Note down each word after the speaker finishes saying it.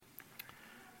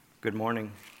Good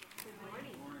morning. Good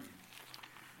morning.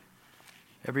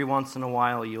 Every once in a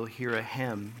while you'll hear a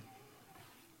hymn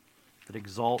that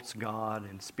exalts God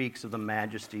and speaks of the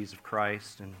majesties of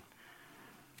Christ. And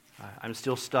I'm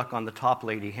still stuck on the Top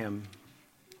Lady hymn,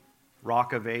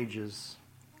 Rock of Ages,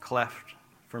 cleft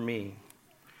for me.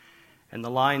 And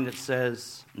the line that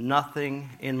says, nothing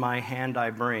in my hand I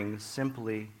bring,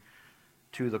 simply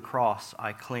to the cross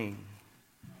I cling.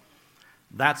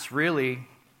 That's really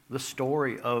the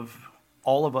story of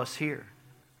all of us here.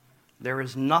 There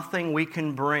is nothing we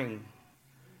can bring,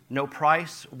 no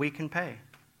price we can pay.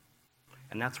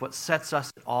 And that's what sets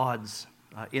us at odds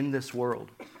in this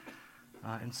world.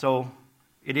 And so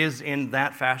it is in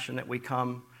that fashion that we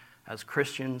come as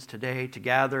Christians today to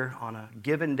gather on a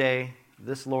given day,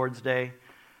 this Lord's Day,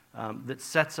 that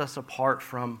sets us apart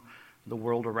from the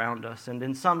world around us. And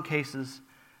in some cases,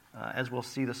 as we'll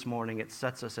see this morning, it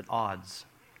sets us at odds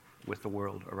with the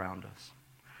world around us.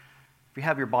 If you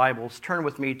have your Bibles, turn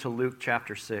with me to Luke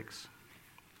chapter 6.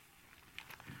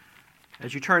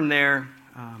 As you turn there,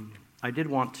 I did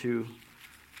want to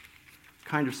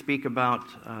kind of speak about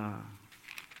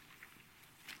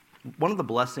one of the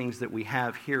blessings that we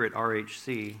have here at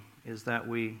RHC is that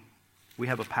we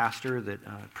have a pastor that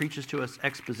preaches to us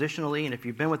expositionally, and if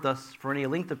you've been with us for any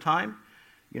length of time,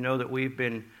 you know that we've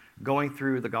been going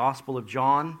through the Gospel of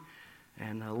John.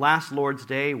 And last Lord's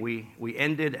Day, we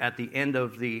ended at the end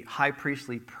of the high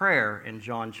priestly prayer in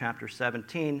John chapter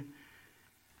 17.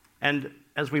 And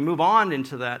as we move on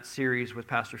into that series with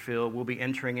Pastor Phil, we'll be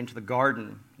entering into the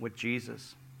garden with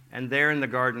Jesus. And there in the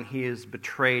garden, he is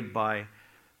betrayed by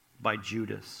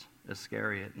Judas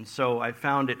Iscariot. And so I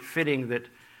found it fitting that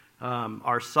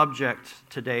our subject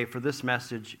today for this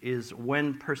message is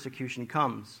when persecution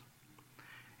comes.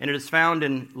 And it is found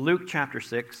in Luke chapter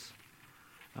 6.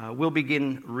 We'll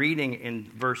begin reading in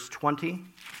verse 20,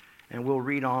 and we'll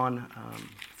read on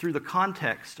through the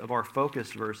context of our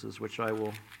focus verses, which I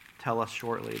will tell us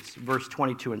shortly. It's verse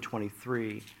 22 and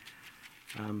 23.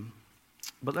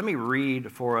 But let me read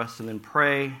for us and then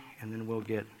pray, and then we'll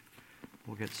get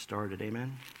started.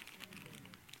 Amen.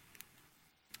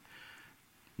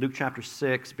 Luke chapter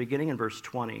 6, beginning in verse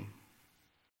 20.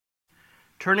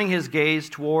 Turning his gaze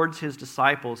towards his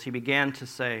disciples, he began to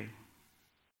say,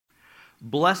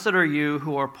 "Blessed are you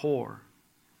who are poor,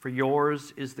 for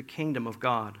yours is the kingdom of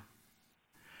God.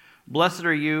 Blessed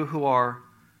are you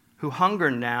who hunger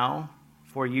now,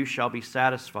 for you shall be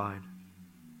satisfied.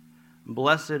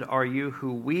 Blessed are you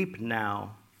who weep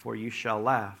now, for you shall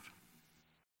laugh.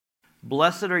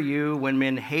 Blessed are you when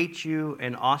men hate you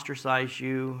and ostracize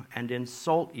you and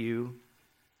insult you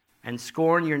and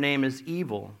scorn your name as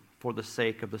evil for the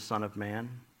sake of the Son of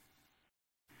Man.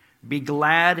 Be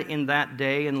glad in that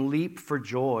day and leap for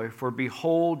joy, for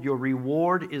behold, your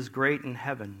reward is great in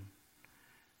heaven.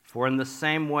 For in the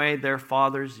same way their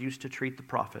fathers used to treat the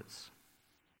prophets.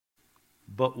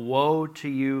 But woe to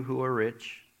you who are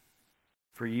rich,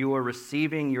 for you are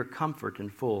receiving your comfort in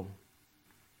full.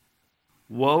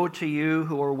 Woe to you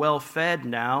who are well fed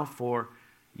now, for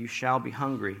you shall be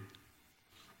hungry.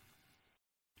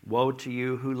 Woe to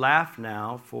you who laugh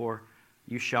now, for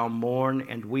you shall mourn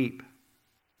and weep.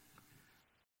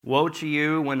 Woe to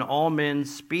you when all men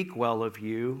speak well of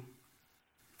you,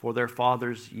 for their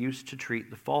fathers used to treat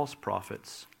the false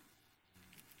prophets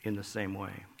in the same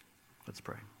way." Let's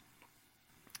pray.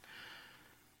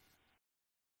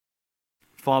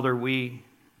 Father, we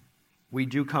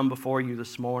do come before you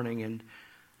this morning, and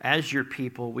as your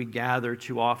people, we gather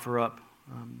to offer up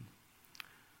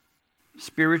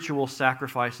spiritual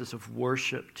sacrifices of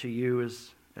worship to you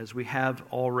as we have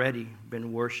already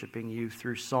been worshiping you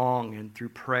through song and through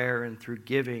prayer and through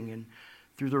giving and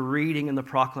through the reading and the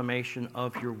proclamation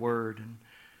of your word. And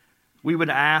we would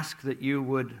ask that you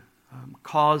would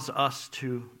cause us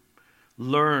to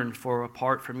learn, for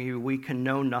apart from you, we can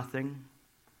know nothing.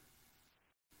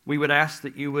 We would ask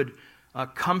that you would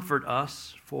comfort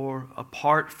us, for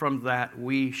apart from that,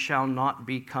 we shall not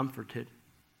be comforted.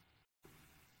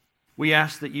 We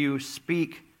ask that you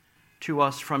speak to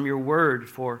us from your word,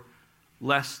 for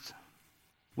lest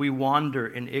we wander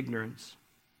in ignorance.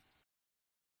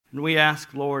 And we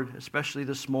ask, Lord, especially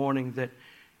this morning, that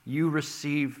you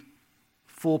receive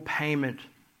full payment,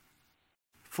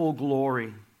 full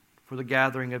glory for the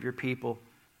gathering of your people,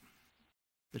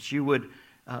 that you would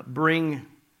bring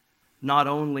not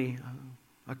only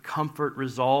a comfort,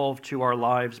 resolve to our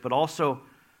lives, but also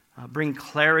bring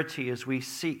clarity as we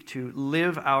seek to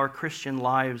live our Christian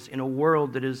lives in a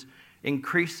world that is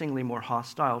increasingly more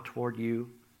hostile toward you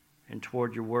and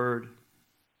toward your word.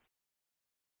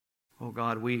 Oh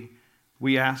God,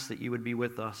 we ask that you would be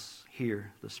with us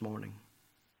here this morning.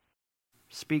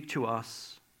 speak to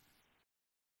us.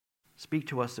 Speak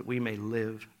to us that we may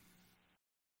live.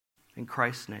 In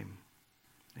Christ's name,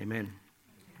 amen.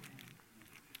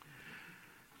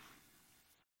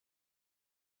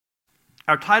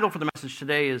 Our title for the message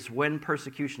today is When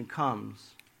Persecution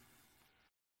Comes.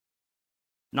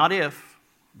 Not if,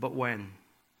 but when.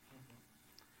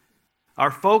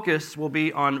 Our focus will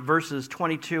be on verses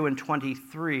 22 and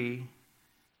 23.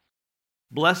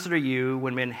 Blessed are you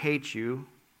when men hate you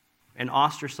and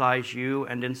ostracize you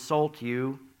and insult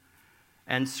you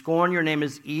and scorn your name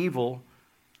as evil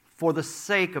for the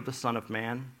sake of the Son of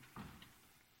Man.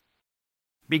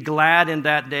 Be glad in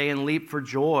that day and leap for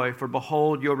joy, for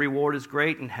behold, your reward is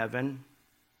great in heaven.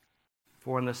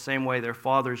 For in the same way their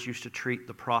fathers used to treat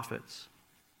the prophets.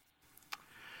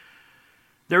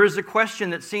 There is a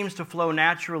question that seems to flow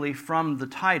naturally from the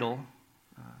title.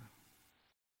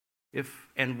 If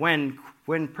and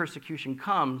when persecution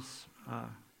comes,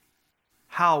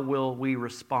 how will we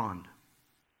respond?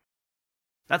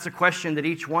 That's a question that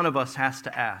each one of us has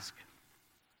to ask.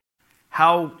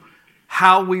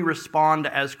 How we respond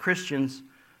as Christians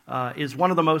is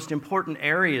one of the most important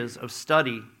areas of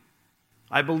study,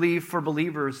 I believe, for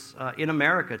believers in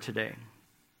America today.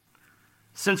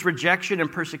 Since rejection and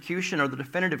persecution are the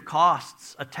definitive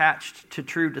costs attached to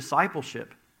true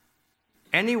discipleship,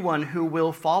 anyone who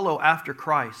will follow after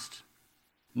Christ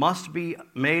must be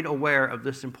made aware of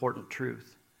this important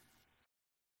truth.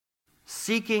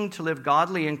 Seeking to live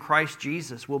godly in Christ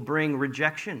Jesus will bring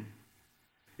rejection.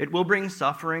 It will bring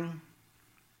suffering.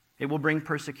 It will bring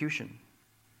persecution.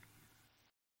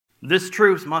 This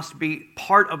truth must be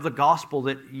part of the gospel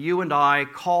that you and I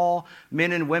call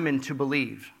men and women to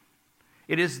believe.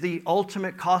 It is the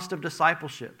ultimate cost of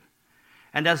discipleship.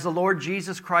 And as the Lord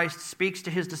Jesus Christ speaks to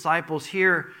his disciples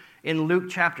here in Luke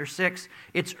chapter 6,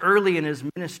 it's early in his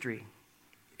ministry.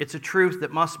 It's a truth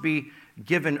that must be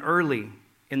given early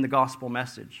in the gospel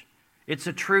message. It's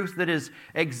a truth that is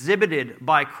exhibited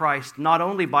by Christ, not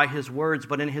only by his words,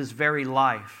 but in his very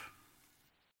life.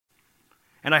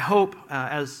 And I hope,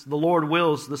 as the Lord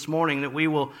wills this morning, that we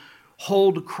will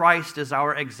hold Christ as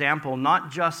our example,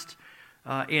 not just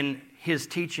in his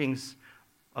teachings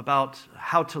about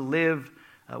how to live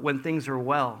when things are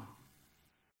well,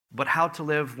 but how to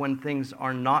live when things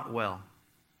are not well.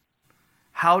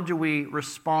 How do we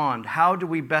respond? How do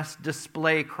we best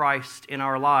display Christ in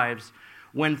our lives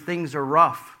when things are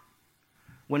rough,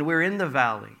 when we're in the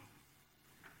valley?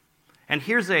 And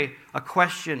here's a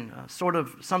question, sort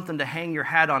of something to hang your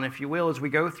hat on, if you will, as we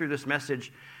go through this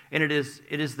message. And it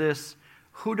is this: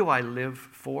 who do I live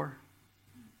for?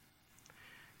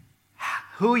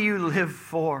 Who you live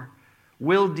for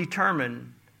will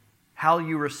determine how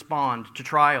you respond to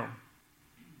trial.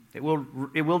 It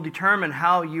will determine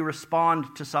how you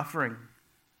respond to suffering.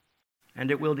 And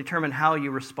it will determine how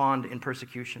you respond in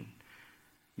persecution.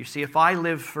 You see, if I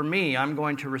live for me, I'm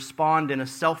going to respond in a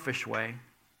selfish way.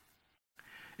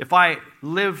 If I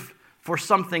live for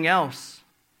something else,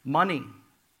 money,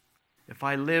 if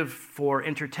I live for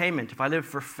entertainment, if I live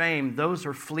for fame, those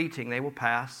are fleeting. They will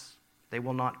pass. They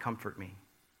will not comfort me.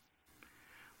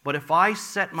 But if I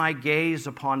set my gaze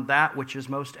upon that which is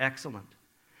most excellent,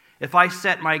 if I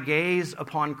set my gaze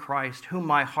upon Christ, whom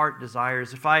my heart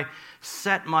desires, if I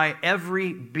set my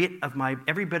every bit of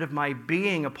my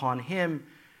being upon him,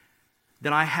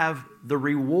 then I have the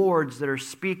rewards that are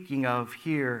speaking of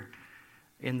here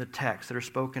in the text, that are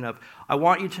spoken of. I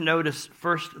want you to notice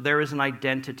first there is an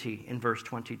identity in verse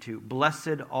 22.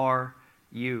 Blessed are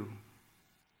you.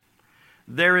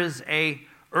 There is a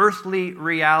earthly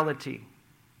reality.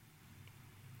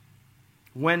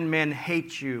 When men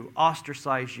hate you,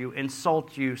 ostracize you,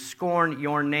 insult you, scorn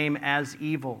your name as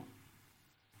evil,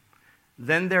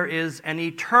 then there is an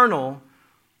eternal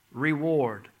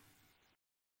reward.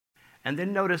 And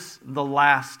then notice the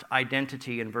last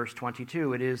identity in verse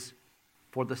 22. It is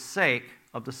for the sake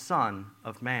of the Son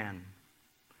of Man.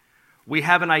 We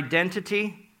have an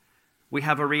identity. We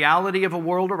have a reality of a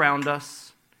world around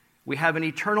us. We have an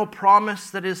eternal promise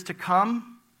that is to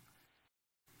come.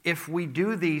 If we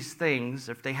do these things,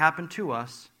 if they happen to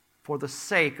us, for the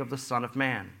sake of the Son of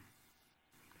Man.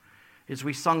 As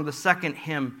we sung the second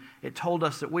hymn, it told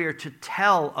us that we are to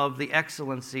tell of the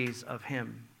excellencies of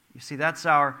him. You see, that's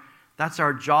our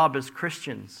job as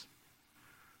Christians.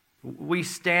 We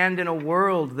stand in a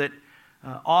world that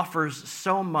offers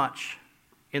so much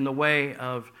in the way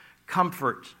of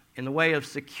comfort, in the way of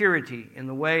security, in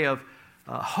the way of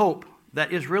hope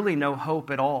that is really no hope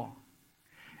at all.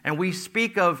 And we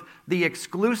speak of the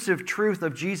exclusive truth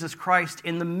of Jesus Christ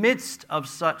in the midst of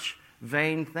such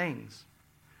vain things.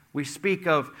 We speak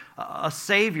of a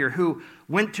Savior who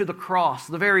went to the cross,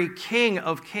 the very King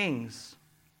of Kings,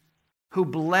 who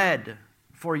bled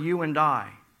for you and I.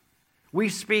 We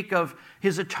speak of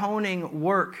his atoning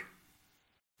work.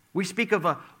 We speak of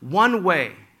one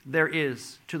way there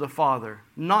is to the Father,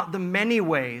 not the many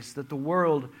ways that the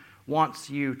world wants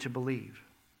you to believe.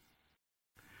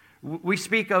 We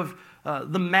speak of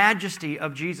the majesty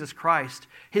of Jesus Christ,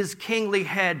 his kingly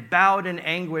head bowed in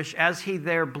anguish as he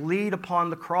there bleed upon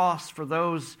the cross for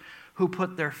those who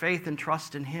put their faith and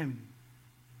trust in him.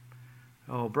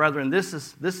 Oh, brethren, this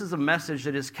is a message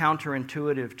that is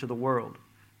counterintuitive to the world.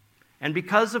 And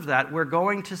because of that, we're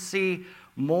going to see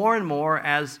more and more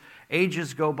as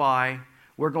ages go by,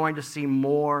 we're going to see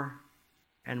more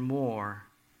and more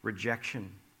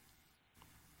rejection.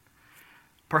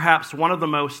 Perhaps one of the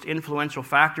most influential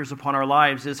factors upon our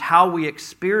lives is how we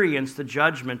experience the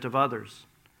judgment of others.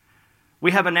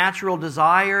 We have a natural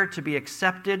desire to be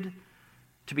accepted,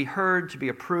 to be heard, to be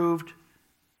approved.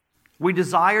 We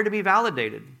desire to be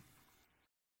validated.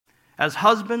 As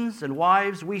husbands and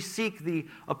wives, we seek the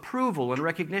approval and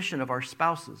recognition of our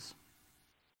spouses.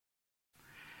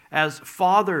 As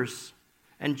fathers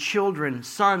and children,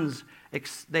 sons,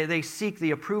 they seek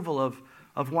the approval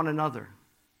of one another,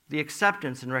 the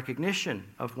acceptance and recognition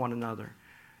of one another.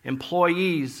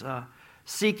 Employees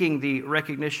seeking the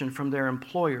recognition from their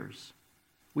employers.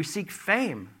 We seek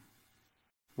fame,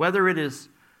 whether it is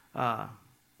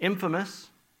infamous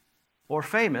or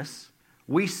famous.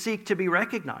 We seek to be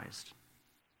recognized.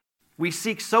 We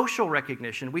seek social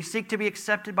recognition. We seek to be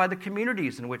accepted by the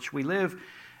communities in which we live.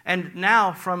 And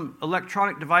now, from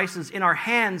electronic devices in our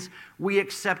hands, we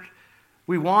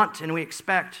want and we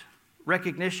expect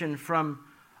recognition from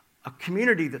a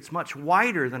community that's much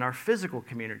wider than our physical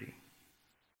community.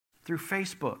 Through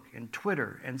Facebook and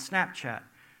Twitter and Snapchat,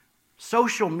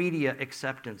 social media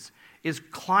acceptance is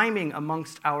climbing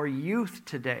amongst our youth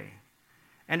today.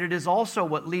 And it is also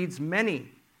what leads many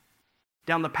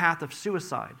down the path of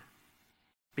suicide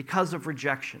because of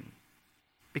rejection,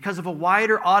 because of a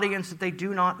wider audience that they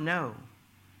do not know.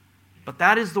 But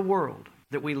that is the world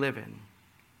that we live in.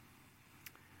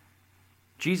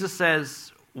 Jesus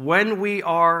says, when we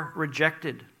are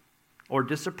rejected or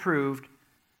disapproved,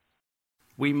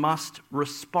 we must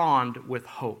respond with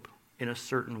hope in a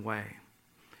certain way.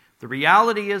 The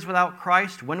reality is, without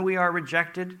Christ, when we are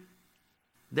rejected,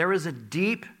 there is a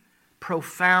deep,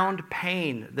 profound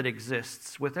pain that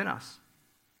exists within us.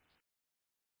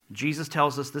 Jesus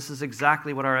tells us this is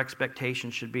exactly what our expectation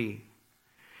should be.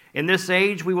 In this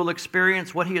age, we will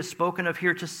experience what he has spoken of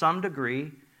here to some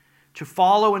degree. To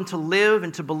follow and to live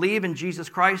and to believe in Jesus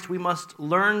Christ, we must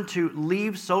learn to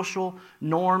leave social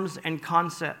norms and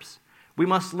concepts. We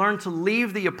must learn to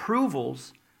leave the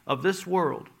approvals of this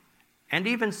world and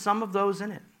even some of those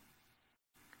in it.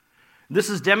 This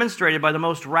is demonstrated by the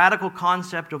most radical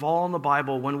concept of all in the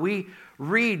Bible when we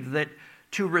read that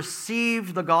to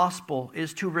receive the gospel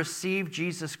is to receive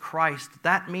Jesus Christ.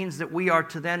 That means that we are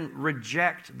to then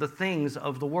reject the things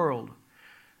of the world.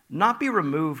 Not be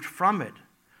removed from it,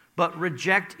 but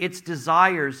reject its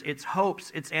desires, its hopes,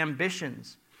 its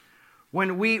ambitions.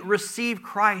 When we receive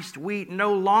Christ, we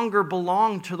no longer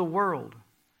belong to the world.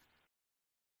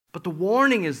 But the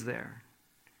warning is there.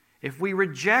 If we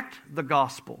reject the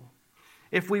gospel,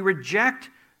 if we reject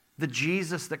the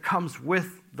Jesus that comes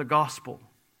with the gospel,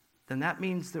 then that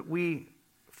means that we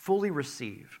fully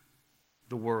receive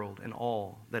the world and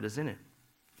all that is in it.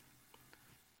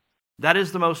 That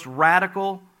is the most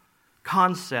radical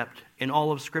concept in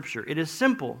all of Scripture. It is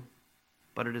simple,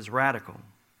 but it is radical.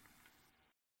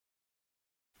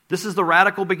 This is the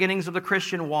radical beginnings of the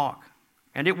Christian walk,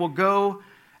 and it will go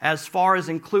as far as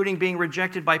including being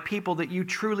rejected by people that you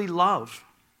truly love,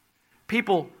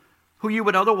 people who you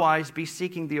would otherwise be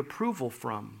seeking the approval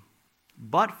from.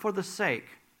 But for the sake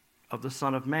of the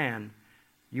Son of Man,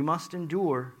 you must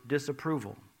endure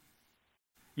disapproval.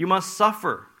 You must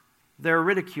suffer their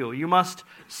ridicule. You must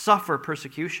suffer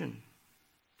persecution.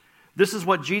 This is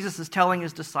what Jesus is telling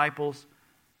his disciples,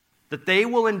 that they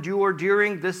will endure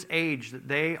during this age that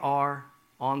they are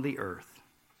on the earth.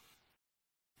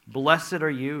 Blessed are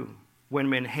you when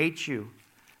men hate you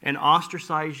and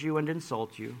ostracize you and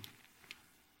insult you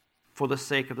for the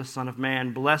sake of the Son of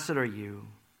Man. Blessed are you.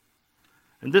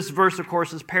 And this verse, of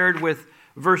course, is paired with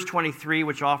verse 23,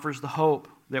 which offers the hope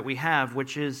that we have,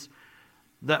 which is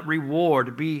that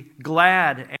reward. Be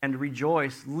glad and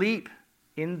rejoice. Leap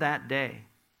in that day.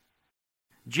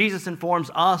 Jesus informs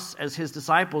us as his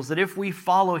disciples that if we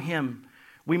follow him,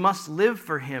 we must live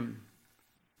for him.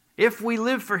 If we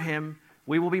live for him,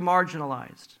 we will be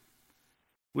marginalized.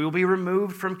 We will be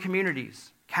removed from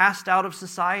communities. cast out of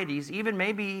societies, even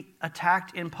maybe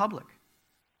attacked in public.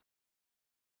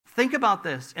 Think about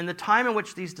this. In the time in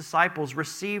which these disciples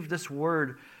received this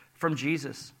word from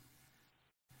Jesus,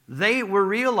 they were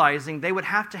realizing they would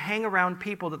have to hang around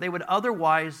people that they would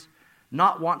otherwise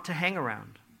not want to hang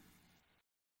around.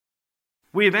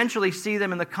 We eventually see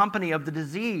them in the company of the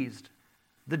diseased,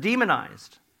 the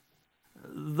demonized,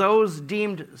 those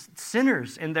deemed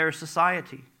sinners in their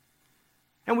society.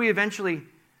 And we eventually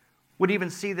would even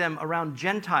see them around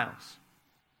Gentiles.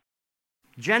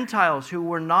 Gentiles who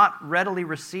were not readily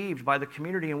received by the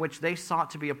community in which they sought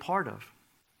to be a part of.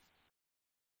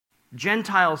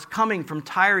 Gentiles coming from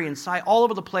Tyre and Sidon, all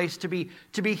over the place to be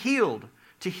healed,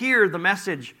 to hear the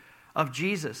message of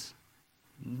Jesus.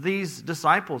 These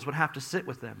disciples would have to sit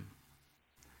with them.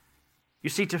 You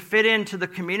see, to fit into the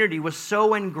community was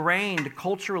so ingrained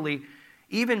culturally,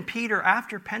 even Peter,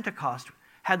 after Pentecost,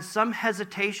 had some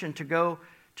hesitation to go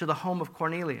to the home of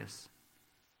Cornelius.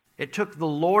 It took the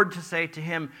Lord to say to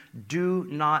him, "Do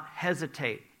not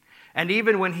hesitate." And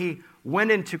even when he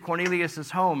went into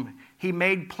Cornelius' home, he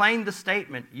made plain the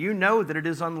statement, "You know that it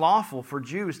is unlawful for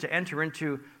Jews to enter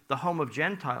into the home of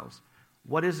Gentiles.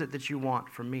 What is it that you want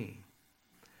from me?"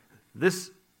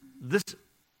 This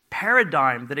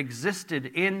paradigm that existed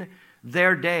in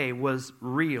their day was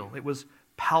real. It was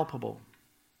palpable.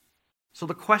 So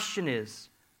the question is,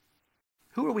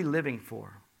 who are we living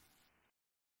for?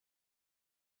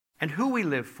 And who we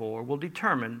live for will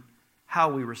determine how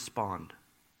we respond.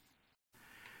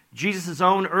 Jesus'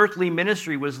 own earthly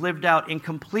ministry was lived out in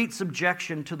complete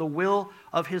subjection to the will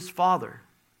of his Father,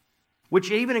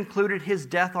 which even included his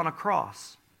death on a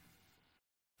cross.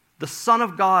 The Son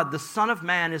of God, the Son of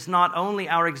Man, is not only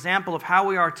our example of how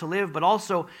we are to live, but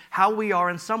also how we are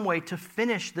in some way to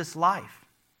finish this life.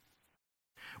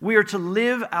 We are to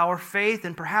live our faith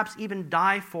and perhaps even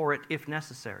die for it if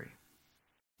necessary.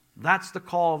 That's the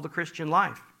call of the Christian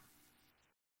life.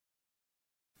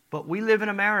 But we live in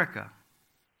America.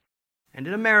 And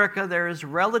in America, there is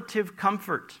relative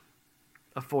comfort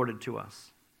afforded to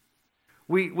us.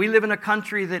 We live in a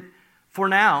country that, for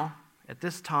now, at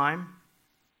this time,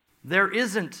 there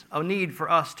isn't a need for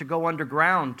us to go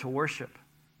underground to worship.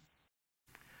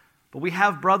 But we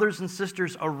have brothers and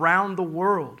sisters around the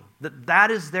world that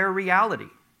is their reality.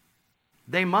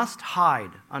 They must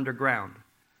hide underground.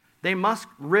 They must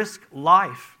risk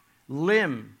life,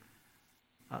 limb,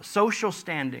 social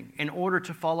standing in order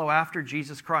to follow after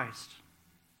Jesus Christ.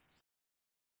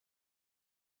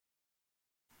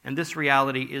 And this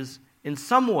reality is in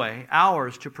some way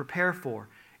ours to prepare for.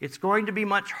 It's going to be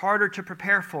much harder to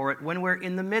prepare for it when we're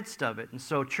in the midst of it. And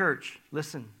so, church,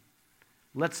 listen.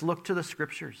 Let's look to the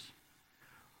Scriptures.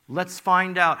 Let's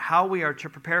find out how we are to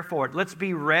prepare for it. Let's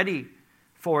be ready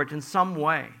for it in some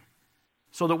way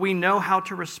so that we know how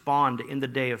to respond in the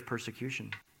day of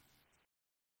persecution.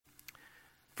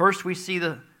 First, we see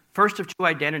the first of two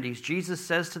identities. Jesus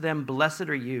says to them, "Blessed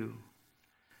are you."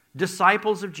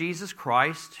 Disciples of Jesus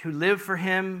Christ who live for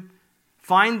Him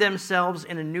find themselves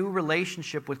in a new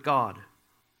relationship with God.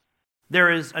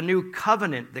 There is a new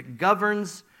covenant that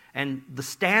governs and the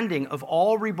standing of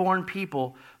all reborn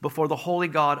people before the holy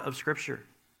God of Scripture.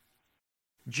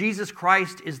 Jesus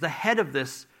Christ is the head of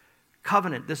this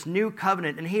covenant, this new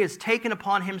covenant, and He has taken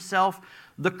upon Himself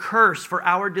the curse for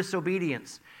our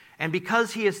disobedience. And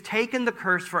because He has taken the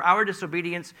curse for our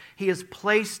disobedience, He has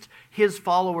placed His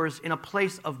followers in a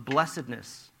place of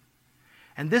blessedness.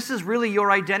 And this is really your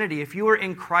identity. If you are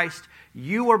in Christ,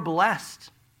 you are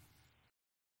blessed.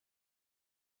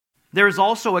 There is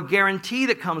also a guarantee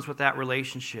that comes with that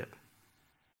relationship.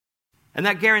 And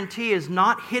that guarantee is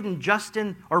not hidden just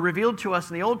in or revealed to us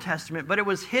in the Old Testament, but it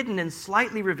was hidden and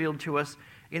slightly revealed to us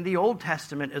in the Old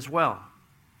Testament as well.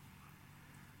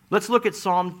 Let's look at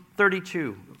Psalm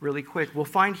 32 really quick. We'll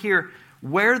find here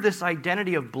where this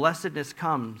identity of blessedness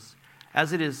comes,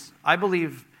 as it is, I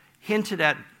believe, hinted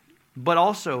at, but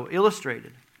also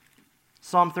illustrated.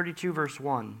 Psalm 32, verse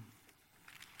 1.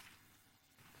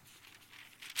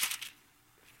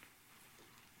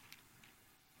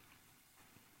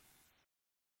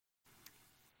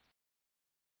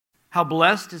 How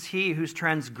blessed is he whose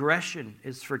transgression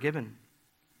is forgiven,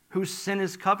 whose sin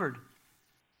is covered.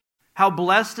 How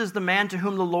blessed is the man to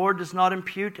whom the Lord does not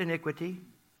impute iniquity.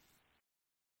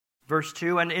 Verse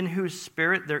 2, and in whose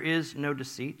spirit there is no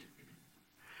deceit.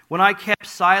 When I kept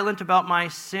silent about my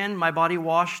sin, my body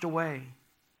washed away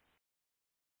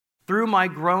through my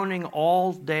groaning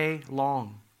all day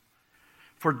long.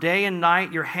 For day and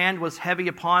night your hand was heavy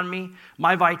upon me.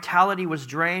 My vitality was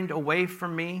drained away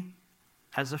from me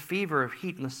as a fever of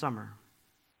heat in the summer.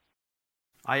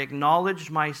 I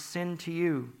acknowledged my sin to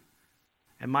you,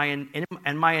 and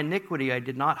my iniquity I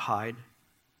did not hide.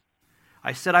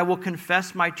 I said, I will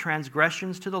confess my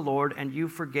transgressions to the Lord, and you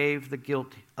forgave the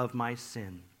guilt of my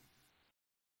sin.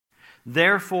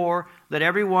 Therefore, let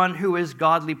everyone who is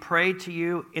godly pray to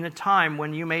you in a time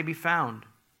when you may be found.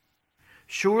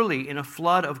 Surely in a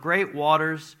flood of great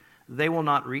waters they will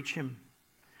not reach him.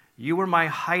 You are my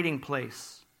hiding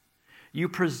place. You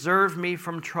preserve me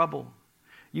from trouble.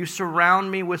 You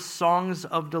surround me with songs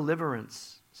of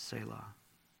deliverance. Selah.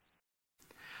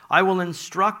 I will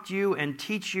instruct you and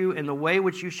teach you in the way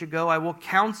which you should go. I will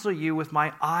counsel you with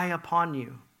my eye upon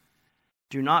you.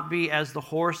 Do not be as the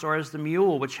horse or as the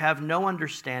mule, which have no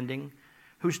understanding,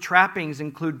 whose trappings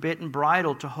include bit and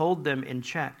bridle to hold them in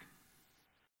check.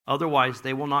 Otherwise,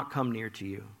 they will not come near to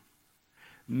you.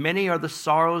 Many are the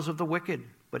sorrows of the wicked,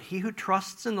 but he who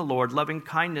trusts in the Lord, loving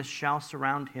kindness shall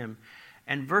surround him.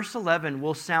 And verse 11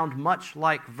 will sound much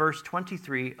like verse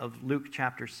 23 of Luke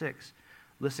chapter 6.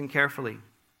 Listen carefully.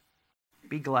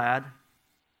 Be glad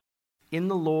in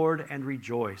the Lord and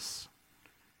rejoice,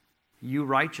 you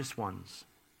righteous ones.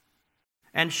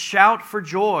 And shout for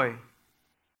joy,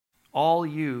 all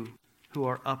you who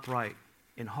are upright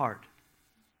in heart.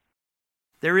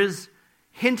 There is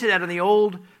hinted at in the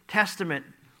Old Testament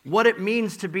what it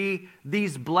means to be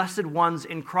these blessed ones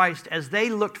in Christ as they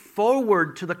looked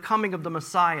forward to the coming of the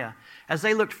Messiah, as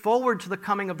they looked forward to the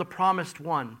coming of the promised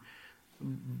one.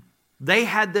 They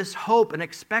had this hope, an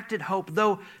expected hope,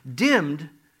 though dimmed,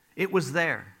 it was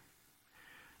there.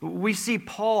 We see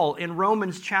Paul in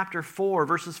Romans chapter 4,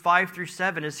 verses 5 through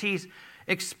 7, as he's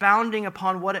expounding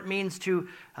upon what it means to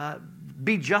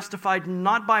be justified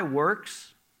not by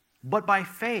works, but by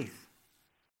faith.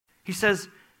 He says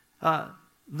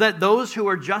that those who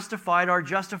are justified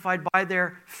by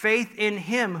their faith in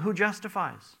him who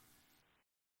justifies.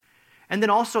 And then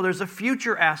also there's a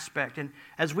future aspect. And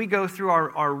as we go through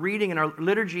our reading and our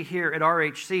liturgy here at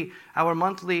RHC, our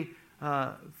monthly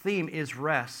theme is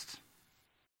rest.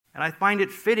 And I find it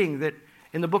fitting that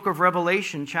in the book of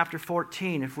Revelation, chapter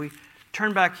 14, if we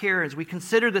turn back here, as we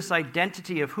consider this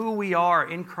identity of who we are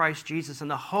in Christ Jesus and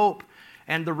the hope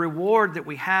and the reward that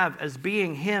we have as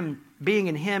being Him, being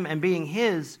in Him and being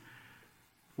His,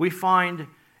 we find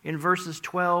in verses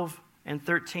 12 and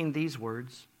 13 these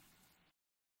words.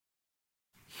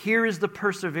 Here is the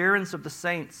perseverance of the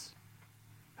saints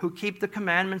who keep the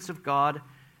commandments of God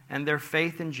and their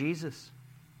faith in Jesus.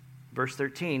 Verse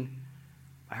 13,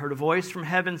 I heard a voice from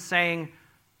heaven saying,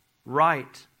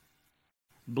 Write,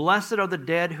 blessed are the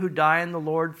dead who die in the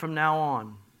Lord from now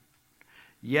on.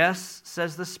 Yes,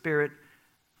 says the Spirit,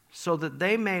 so that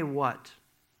they may what?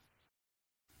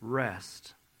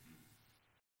 Rest.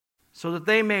 So that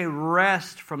they may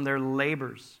rest from their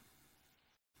labors,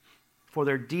 for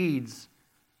their deeds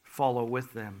follow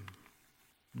with them.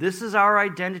 This is our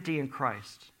identity in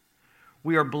Christ.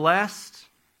 We are blessed.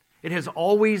 It has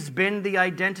always been the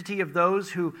identity of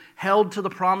those who held to the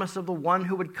promise of the one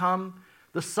who would come,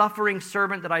 the suffering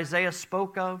servant that Isaiah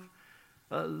spoke of,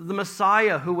 the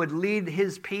Messiah who would lead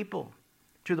his people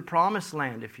to the promised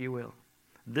land, if you will.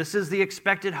 This is the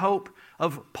expected hope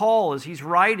of Paul as he's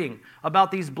writing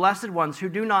about these blessed ones who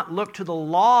do not look to the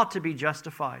law to be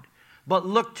justified, but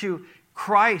look to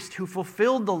Christ who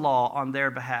fulfilled the law on their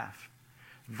behalf.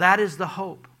 That is the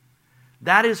hope.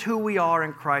 That is who we are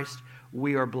in Christ.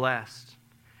 We are blessed.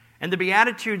 And the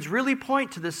Beatitudes really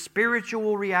point to this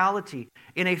spiritual reality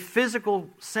in a physical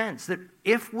sense, that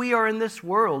if we are in this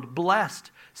world blessed,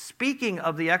 speaking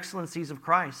of the excellencies of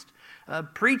Christ,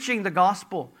 preaching the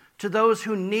gospel to those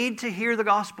who need to hear the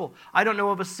gospel. I don't know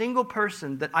of a single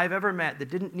person that I've ever met that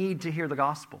didn't need to hear the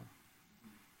gospel.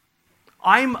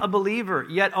 I'm a believer,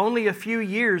 yet only a few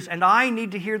years, and I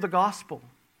need to hear the gospel.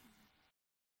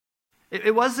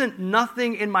 It wasn't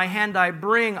nothing in my hand I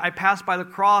bring, I pass by the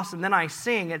cross, and then I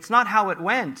sing. It's not how it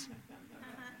went.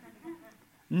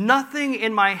 Nothing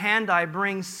in my hand I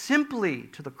bring, simply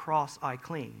to the cross I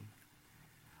cling.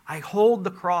 I hold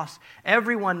the cross.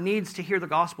 Everyone needs to hear the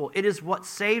gospel. It is what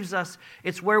saves us.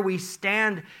 It's where we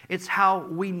stand. It's how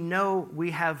we know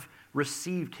we have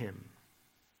received Him.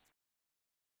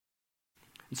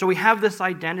 And so we have this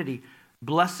identity.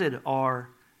 Blessed are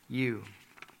you.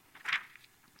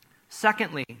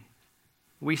 Secondly,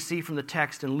 we see from the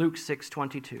text in Luke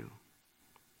 6:22.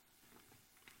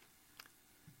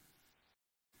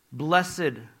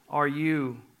 Blessed are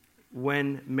you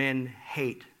when men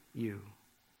hate you.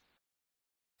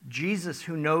 Jesus,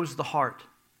 who knows the heart,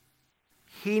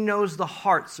 He knows the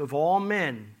hearts of all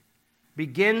men,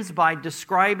 begins by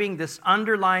describing this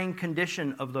underlying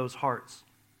condition of those hearts.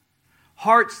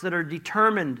 Hearts that are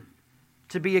determined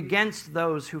to be against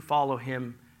those who follow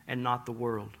Him and not the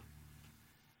world.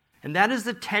 And that is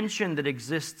the tension that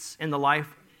exists in the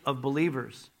life of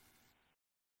believers.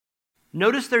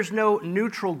 Notice there's no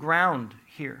neutral ground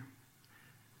here.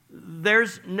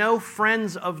 There's no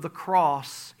friends of the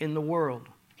cross in the world.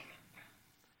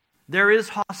 There is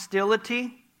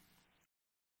hostility.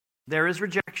 There is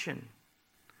rejection.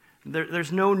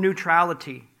 There's no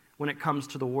neutrality when it comes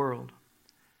to the world.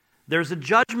 There's a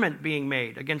judgment being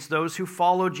made against those who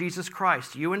follow Jesus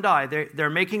Christ. You and I, they're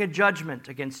making a judgment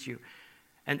against you.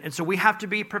 And so we have to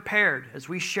be prepared as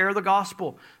we share the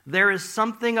gospel. There is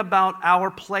something about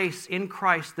our place in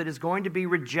Christ that is going to be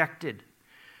rejected.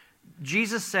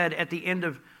 Jesus said at the end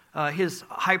of his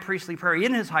high priestly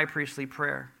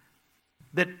prayer,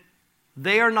 that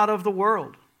they are not of the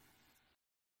world.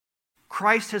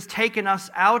 Christ has taken us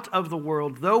out of the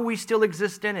world, though we still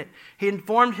exist in it. He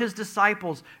informed his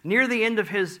disciples near the end of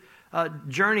his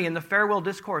journey in the farewell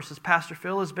discourse, as Pastor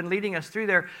Phil has been leading us through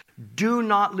there, do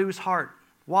not lose heart.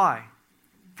 Why?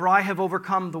 For I have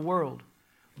overcome the world.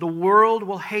 The world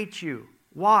will hate you.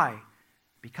 Why?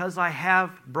 Because I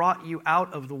have brought you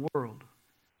out of the world.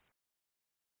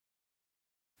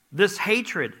 This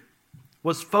hatred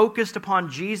was focused upon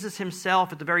Jesus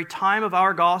himself at the very time of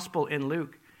our gospel in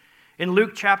Luke. In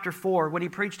Luke chapter 4, when he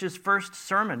preached his first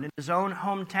sermon in his own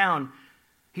hometown,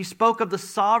 he spoke of the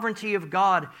sovereignty of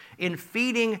God in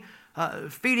feeding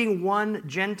one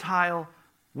Gentile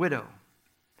widow,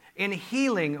 in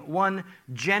healing one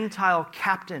Gentile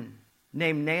captain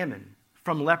named Naaman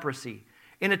from leprosy,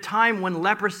 in a time when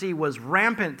leprosy was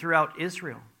rampant throughout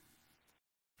Israel.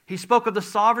 He spoke of the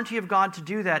sovereignty of God to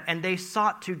do that, and they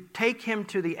sought to take him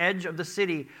to the edge of the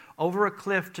city over a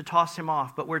cliff to toss him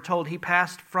off, but we're told he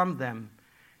passed from them.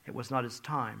 It was not his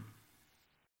time.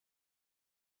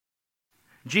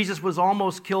 Jesus was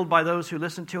almost killed by those who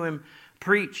listened to him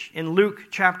preach in Luke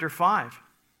chapter 5.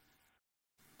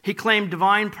 He claimed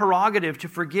divine prerogative to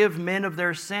forgive men of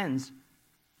their sins.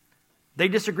 They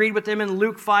disagreed with him in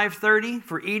Luke 5:30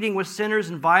 for eating with sinners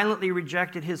and violently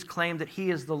rejected his claim that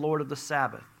he is the Lord of the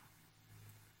Sabbath.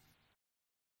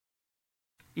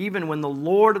 Even when the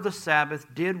Lord of the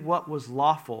Sabbath did what was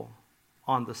lawful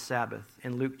on the Sabbath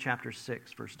in Luke chapter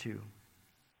 6, verse 2.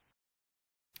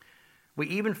 We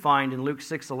even find in Luke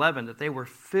 6:11 that they were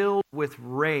filled with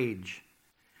rage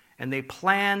and they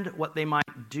planned what they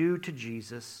might do to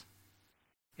Jesus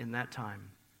in that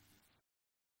time.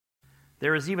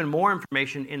 There is even more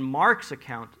information in Mark's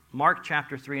account, Mark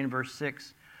chapter 3 and verse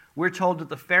 6. We're told that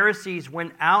the Pharisees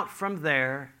went out from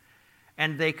there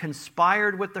and they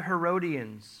conspired with the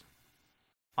Herodians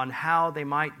on how they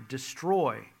might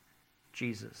destroy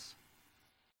Jesus.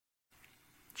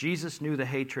 Jesus knew the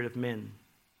hatred of men.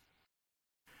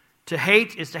 To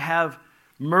hate is to have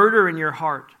murder in your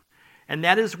heart. And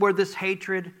that is where this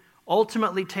hatred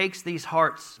ultimately takes these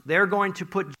hearts. They're going to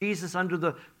put Jesus under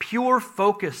the pure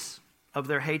focus of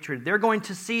their hatred. They're going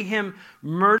to see him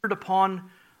murdered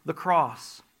upon the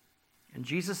cross. And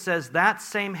Jesus says that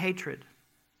same hatred,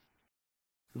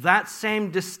 that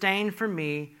same disdain for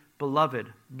me,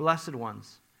 beloved, blessed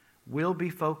ones, will be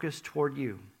focused toward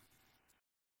you.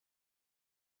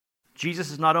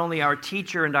 Jesus is not only our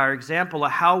teacher and our example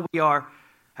of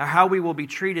how we will be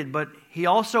treated, but he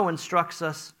also instructs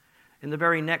us in the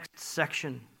very next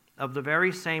section of the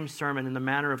very same sermon in the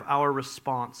manner of our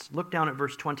response. Look down at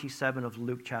verse 27 of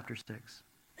Luke chapter 6.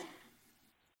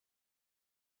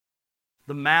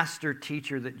 The master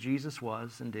teacher that Jesus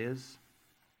was and is,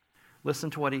 listen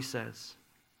to what he says.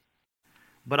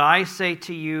 But I say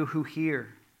to you who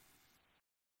hear,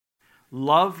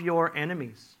 love your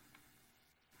enemies.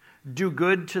 Do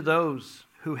good to those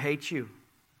who hate you.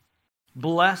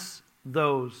 Bless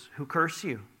those who curse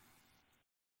you.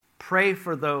 Pray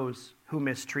for those who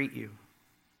mistreat you.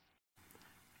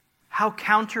 How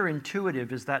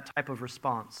counterintuitive is that type of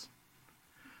response?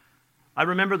 I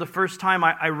remember the first time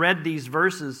I read these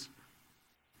verses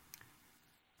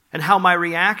and how my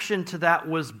reaction to that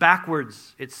was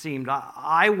backwards, it seemed.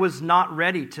 I was not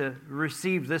ready to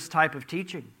receive this type of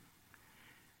teaching.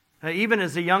 Even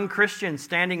as a young Christian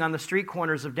standing on the street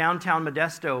corners of downtown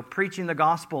Modesto, preaching the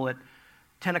gospel at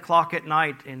 10 o'clock at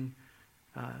night and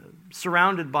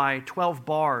surrounded by 12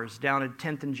 bars down at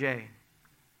 10th and J.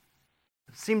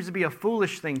 It seems to be a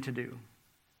foolish thing to do.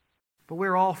 But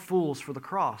we're all fools for the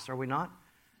cross, are we not?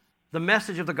 The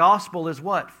message of the gospel is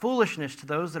what? Foolishness to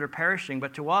those that are perishing,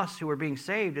 but to us who are being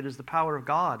saved, it is the power of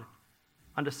God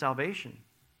unto salvation.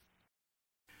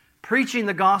 Preaching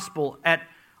the gospel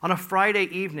on a Friday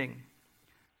evening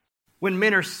when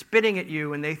men are spitting at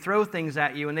you and they throw things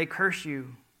at you and they curse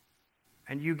you,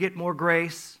 and you get more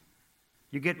grace,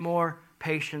 you get more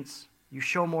patience, you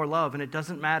show more love, and it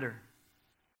doesn't matter.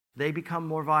 they become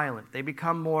more violent. They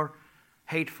become more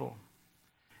hateful.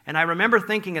 And I remember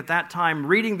thinking at that time,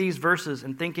 reading these verses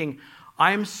and thinking,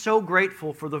 I am so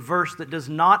grateful for the verse that does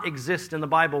not exist in the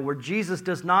Bible, where Jesus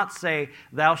does not say,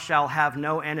 "Thou shalt have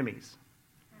no enemies."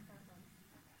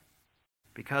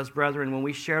 Because, brethren, when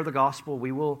we share the gospel,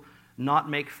 we will not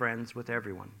make friends with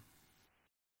everyone.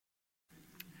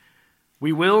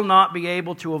 We will not be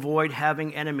able to avoid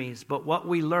having enemies, but what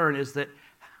we learn is that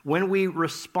when we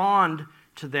respond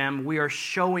to them, we are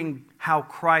showing how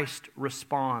Christ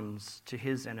responds to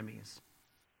his enemies.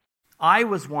 I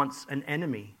was once an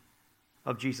enemy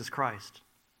of Jesus Christ,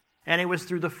 and it was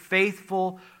through the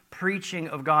faithful preaching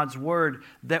of God's word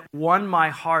that won my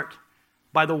heart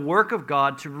by the work of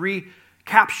God to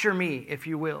recapture me, if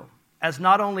you will, as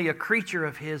not only a creature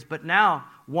of his, but now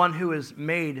one who is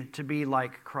made to be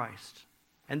like Christ.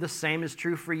 And the same is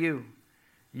true for you.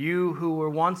 You who were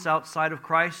once outside of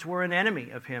Christ were an enemy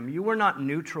of him. You were not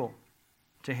neutral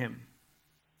to him.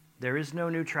 There is no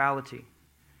neutrality.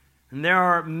 And there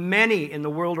are many in the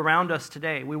world around us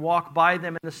today. We walk by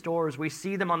them in the stores. We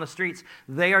see them on the streets.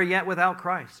 They are yet without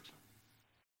Christ.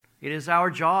 It is our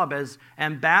job as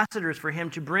ambassadors for him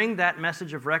to bring that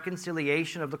message of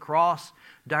reconciliation of the cross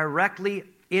directly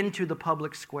into the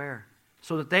public square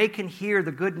so that they can hear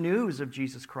the good news of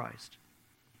Jesus Christ,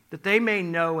 that they may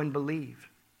know and believe.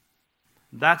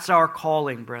 That's our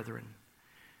calling, brethren.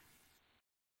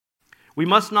 We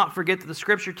must not forget that the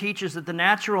Scripture teaches that the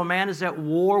natural man is at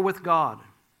war with God.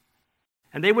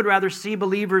 And they would rather see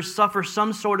believers suffer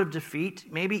some sort of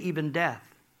defeat, maybe even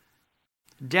death.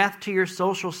 Death to your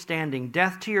social standing,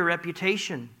 death to your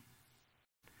reputation.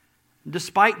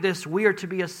 Despite this, we are to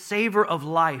be a savor of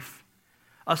life,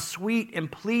 a sweet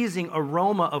and pleasing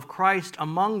aroma of Christ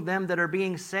among them that are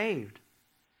being saved,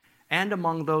 and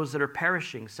among those that are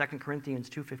perishing, 2 Corinthians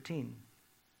 2:15.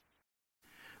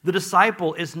 The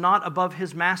disciple is not above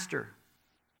his master.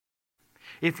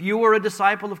 If you are a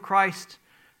disciple of Christ,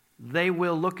 they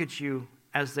will look at you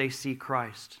as they see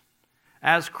Christ.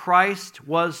 As Christ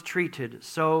was treated,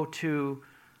 so too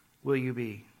will you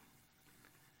be.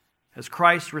 As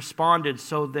Christ responded,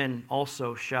 so then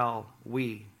also shall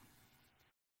we.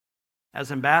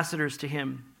 As ambassadors to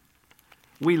him,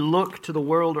 we look to the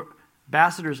world.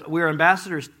 We are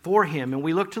ambassadors for him, and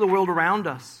we look to the world around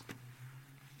us.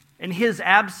 In his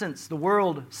absence, the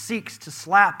world seeks to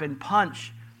slap and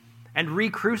punch and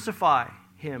re-crucify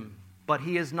him, but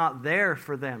he is not there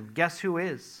for them. Guess who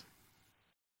is?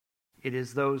 It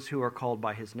is those who are called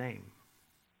by his name.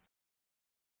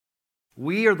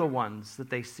 We are the ones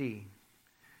that they see.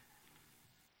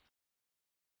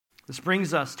 This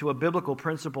brings us to a biblical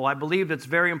principle I believe that's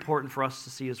very important for us to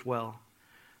see as well.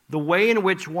 The way in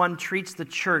which one treats the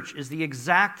church is the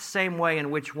exact same way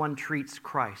in which one treats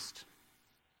Christ.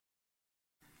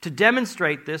 To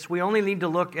demonstrate this, we only need to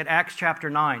look at Acts chapter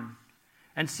 9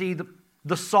 and see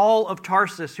the Saul of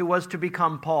Tarsus who was to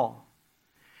become Paul.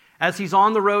 As he's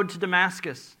on the road to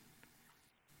Damascus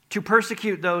to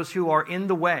persecute those who are in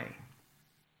the way,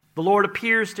 the Lord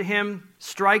appears to him,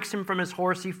 strikes him from his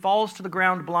horse, he falls to the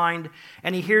ground blind,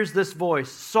 and he hears this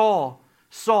voice, "Saul,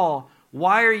 Saul,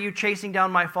 why are you chasing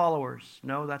down my followers?"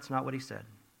 No, that's not what he said.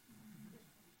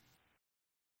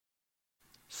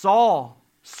 "Saul,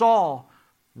 Saul,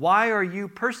 why are you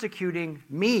persecuting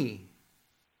me?"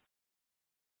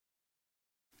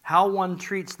 How one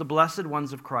treats the blessed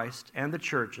ones of Christ and the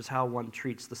church is how one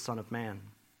treats the Son of Man.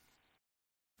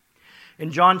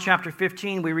 In John chapter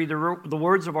 15, we read the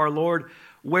words of our Lord,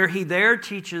 where he there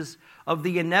teaches of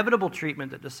the inevitable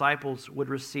treatment that disciples would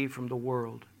receive from the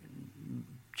world. In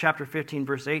chapter 15,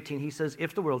 verse 18, he says,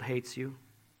 "If the world hates you,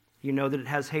 you know that it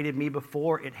has hated me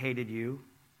before it hated you.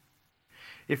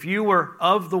 If you were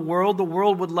of the world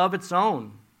would love its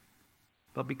own.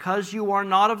 But because you are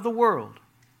not of the world,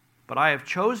 but I have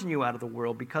chosen you out of the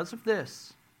world, because of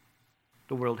this,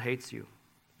 the world hates you."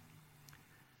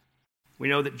 We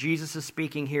know that Jesus is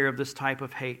speaking here of this type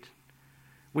of hate.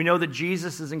 We know that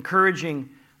Jesus is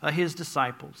encouraging his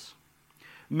disciples.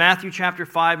 Matthew chapter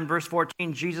 5 and verse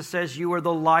 14, Jesus says, "You are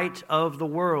the light of the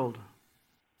world."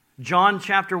 John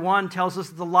chapter 1 tells us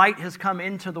that the light has come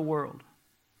into the world.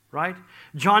 Right?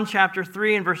 John chapter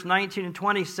 3 and verse 19 and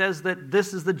 20 says that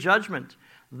this is the judgment,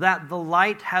 that the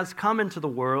light has come into the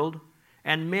world,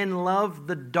 and men love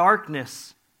the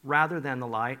darkness rather than the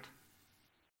light,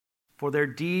 for their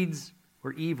deeds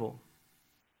were evil.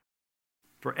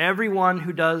 For everyone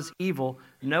who does evil,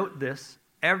 note this,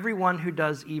 everyone who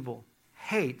does evil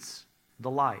hates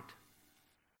the light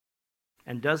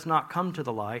and does not come to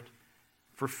the light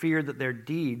for fear that their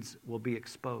deeds will be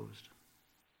exposed.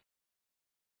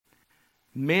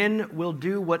 Men will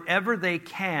do whatever they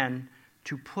can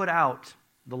to put out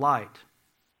the light.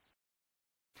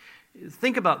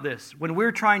 Think about this. When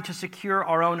we're trying to secure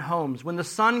our own homes, when the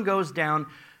sun goes down,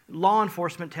 law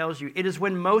enforcement tells you it is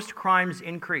when most crimes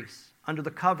increase under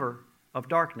the cover of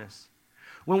darkness.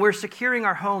 When we're securing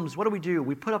our homes, what do?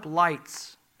 We put up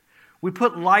lights. We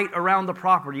put light around the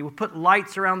property. We put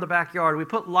lights around the backyard. We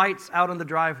put lights out on the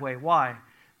driveway. Why?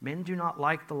 Men do not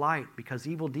like the light because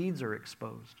evil deeds are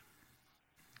exposed.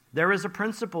 There is a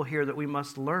principle here that we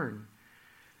must learn.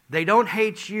 They don't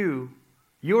hate you.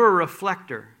 You're a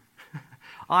reflector.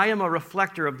 I am a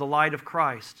reflector of the light of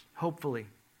Christ, hopefully.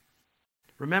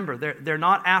 Remember, they're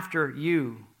not after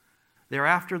you. They're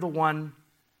after the one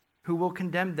who will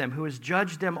condemn them, who has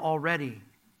judged them already.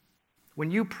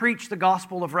 When you preach the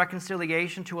gospel of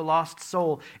reconciliation to a lost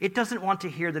soul, it doesn't want to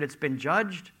hear that it's been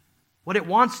judged. What it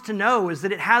wants to know is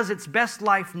that it has its best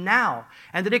life now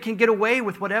and that it can get away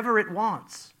with whatever it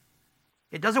wants.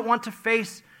 It doesn't want to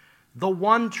face the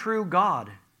one true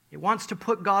God. It wants to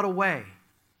put God away.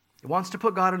 It wants to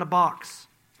put God in a box.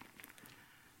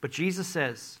 But Jesus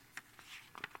says,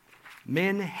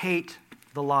 men hate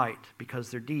the light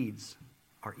because their deeds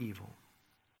are evil.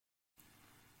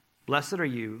 Blessed are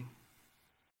you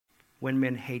when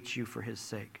men hate you for his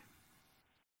sake.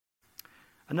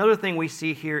 Another thing we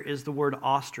see here is the word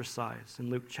ostracize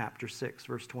in Luke chapter 6,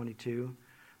 verse 22.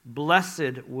 Blessed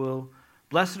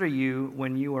are you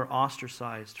when you are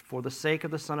ostracized for the sake of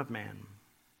the Son of Man.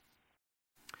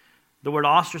 The word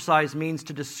ostracize means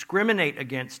to discriminate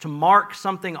against, to mark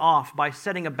something off by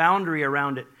setting a boundary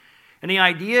around it. And the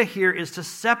idea here is to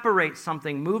separate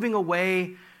something, moving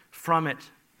away from it,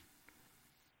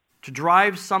 to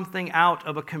drive something out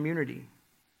of a community.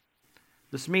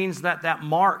 This means that that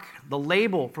mark, the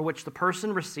label for which the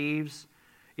person receives,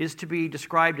 is to be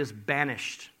described as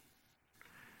banished.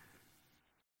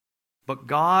 But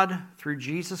God, through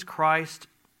Jesus Christ,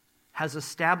 has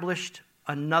established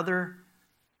another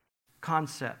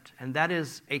concept, and that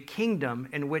is a kingdom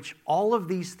in which all of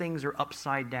these things are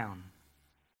upside down.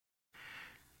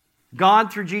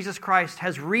 God, through Jesus Christ,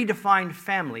 has redefined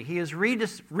family. He has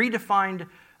redefined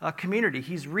community.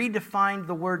 He's redefined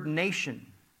the word nation.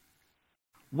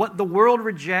 What the world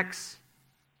rejects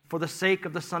for the sake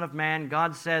of the Son of Man,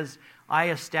 God says, I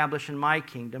establish in my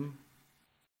kingdom.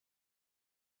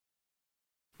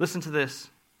 Listen to this.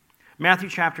 Matthew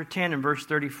chapter 10 and verse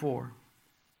 34.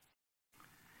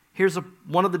 Here's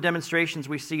one of the demonstrations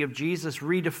we see of Jesus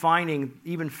redefining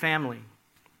even family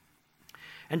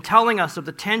and telling us of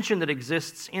the tension that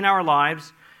exists in our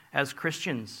lives as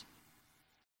Christians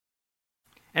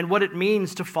and what it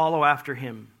means to follow after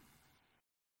him.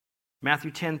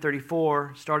 Matthew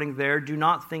 10:34, starting there, do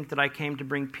not think that I came to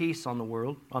bring peace on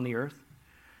the earth.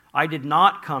 I did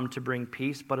not come to bring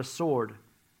peace, but a sword.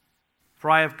 For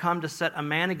I have come to set a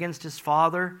man against his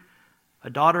father, a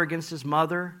daughter against his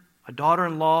mother, a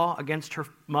daughter-in-law against her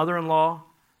mother-in-law,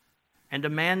 and a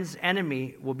man's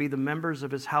enemy will be the members of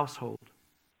his household.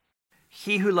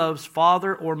 He who loves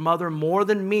father or mother more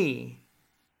than me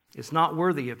is not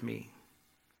worthy of me.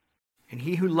 And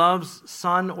he who loves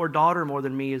son or daughter more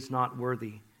than me is not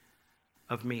worthy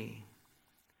of me.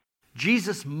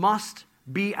 Jesus must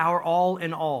be our all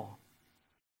in all.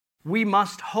 We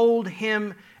must hold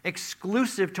him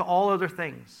exclusive to all other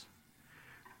things.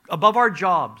 Above our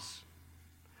jobs,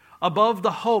 above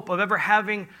the hope of ever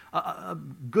having a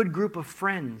good group of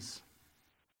friends.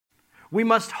 We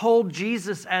must hold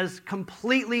Jesus as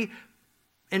completely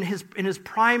in his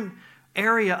prime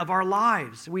area of our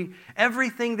lives.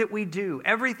 Everything that we do,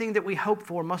 everything that we hope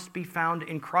for must be found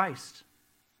in Christ.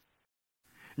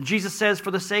 Jesus says,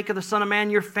 for the sake of the Son of Man,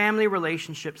 your family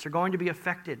relationships are going to be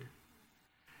affected.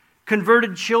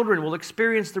 Converted children will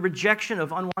experience the rejection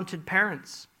of unwanted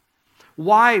parents.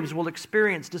 Wives will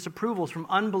experience disapprovals from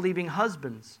unbelieving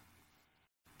husbands.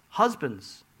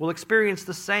 Husbands will experience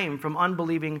the same from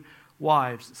unbelieving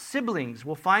wives. Siblings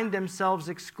will find themselves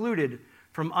excluded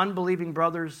from unbelieving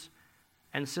brothers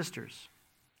and sisters.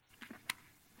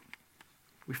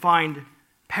 We find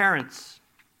parents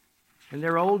in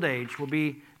their old age will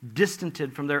be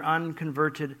distanted from their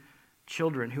unconverted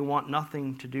children who want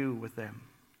nothing to do with them.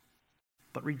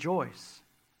 But rejoice.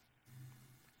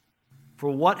 For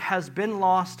what has been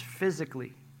lost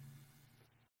physically,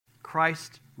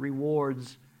 Christ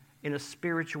rewards in a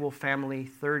spiritual family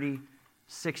 30,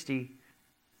 60,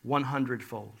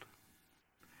 100-fold.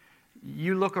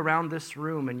 You look around this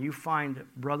room and you find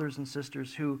brothers and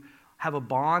sisters who have a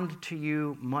bond to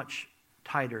you much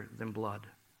tighter than blood.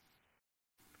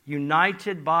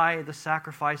 United by the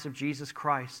sacrifice of Jesus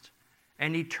Christ,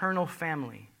 an eternal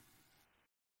family.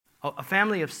 A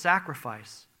family of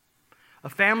sacrifice. A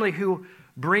family who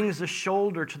brings a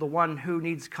shoulder to the one who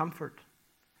needs comfort.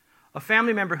 A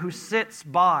family member who sits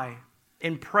by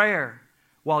in prayer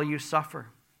while you suffer.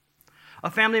 A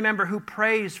family member who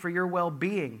prays for your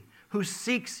well-being, who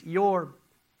seeks your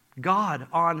God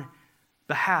on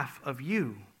behalf of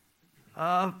you.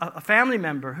 A family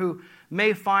member who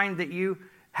may find that you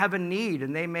have a need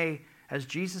and they may, as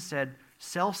Jesus said,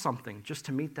 sell something just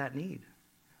to meet that need.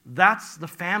 That's the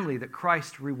family that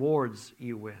Christ rewards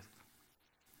you with.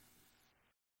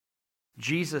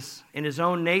 Jesus, in his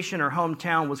own nation or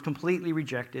hometown, was completely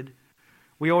rejected.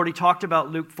 We already talked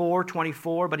about Luke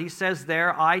 4:24, but he says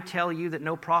there, I tell you that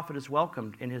no prophet is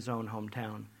welcomed in his own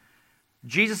hometown.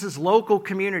 Jesus' local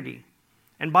community,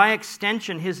 and by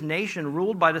extension his nation,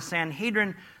 ruled by the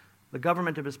Sanhedrin, the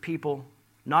government of his people,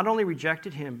 not only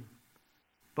rejected him,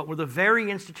 but were the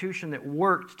very institution that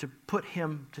worked to put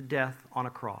him to death on a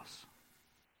cross.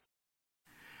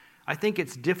 I think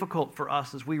it's difficult for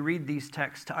us as we read these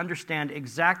texts to understand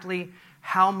exactly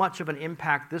how much of an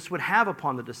impact this would have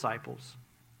upon the disciples.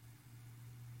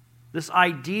 This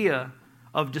idea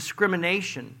of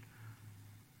discrimination.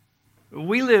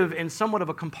 We live in somewhat of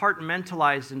a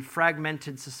compartmentalized and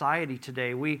fragmented society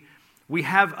today. We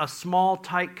have a small,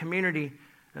 tight community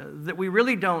that we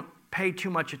really don't pay too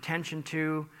much attention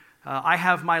to. I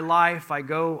have my life, I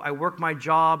go, I work my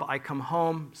job, I come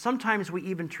home. Sometimes we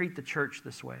even treat the church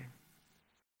this way.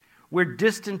 We're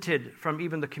distanted from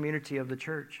even the community of the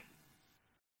church.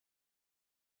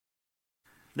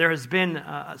 There has been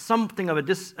something of a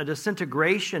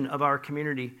disintegration of our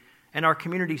community and our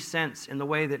community sense in the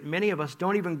way that many of us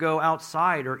don't even go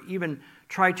outside or even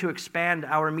try to expand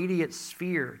our immediate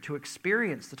sphere to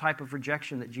experience the type of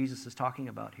rejection that Jesus is talking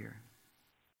about here.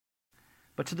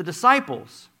 But to the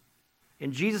disciples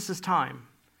in Jesus' time,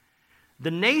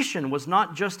 the nation was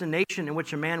not just a nation in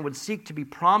which a man would seek to be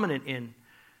prominent in,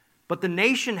 but the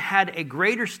nation had a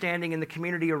greater standing in the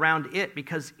community around it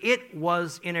because it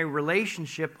was in a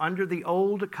relationship under the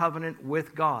old covenant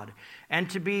with God. And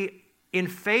to be in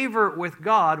favor with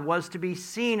God was to be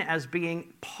seen as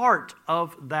being part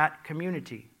of that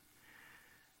community.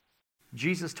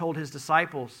 Jesus told his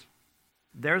disciples,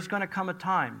 there's going to come a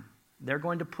time they're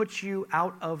going to put you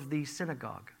out of the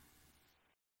synagogue.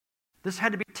 This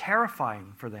had to be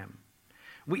terrifying for them.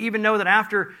 We even know that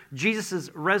after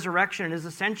Jesus' resurrection and his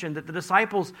ascension, that the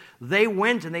disciples, they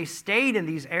went and they stayed in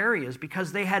these areas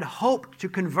because they had hoped to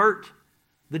convert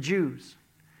the Jews.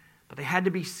 But they had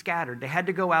to be scattered. They had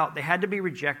to go out. They had to be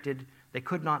rejected. They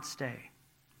could not stay.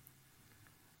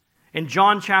 In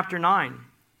John chapter 9,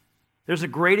 there's a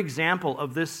great example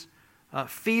of this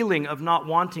feeling of not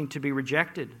wanting to be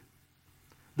rejected.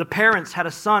 The parents had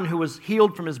a son who was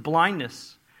healed from his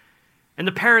blindness. And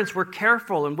the parents were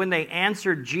careful, and when they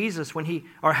answered Jesus, when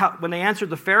they answered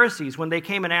the Pharisees, when they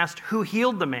came and asked who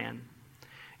healed the man,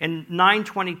 in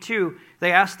 9:22,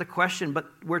 they asked the question, but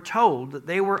we're told that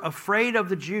they were afraid of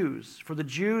the Jews, for the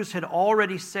Jews had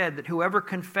already said that whoever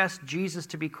confessed Jesus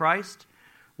to be Christ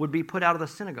would be put out of the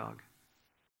synagogue.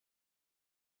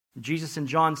 Jesus in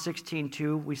John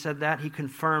 16:2, we said that, he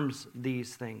confirms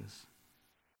these things.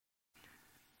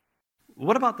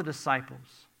 What about the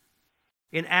disciples?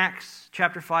 In Acts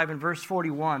chapter 5 and verse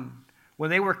 41, when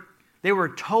they were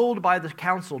told by the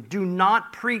council, do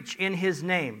not preach in his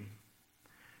name.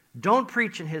 Don't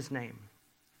preach in his name.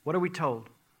 What are we told?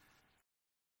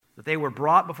 That they were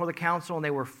brought before the council and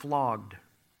they were flogged.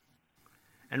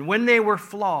 And when they were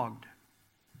flogged,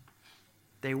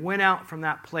 they went out from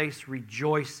that place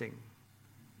rejoicing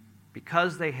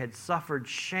because they had suffered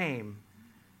shame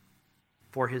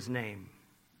for his name.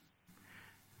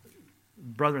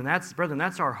 Brethren,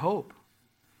 that's our hope.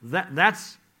 That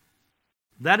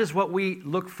is what we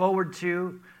look forward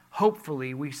to.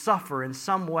 Hopefully, we suffer in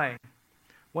some way.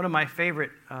 One of my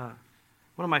favorite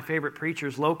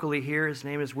preachers locally here, his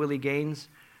name is Willie Gaines.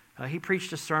 He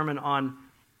preached a sermon on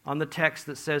the text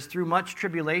that says, "Through much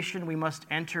tribulation we must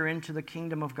enter into the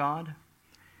kingdom of God."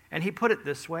 And he put it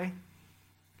this way: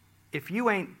 if you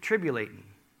ain't tribulating,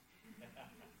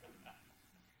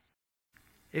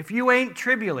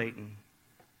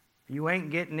 you ain't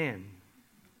getting in.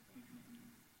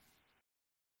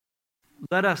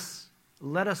 Let us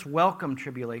welcome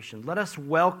tribulation. Let us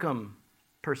welcome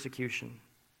persecution.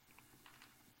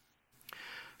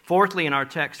 Fourthly, in our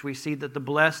text, we see that the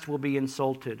blessed will be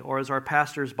insulted, or as our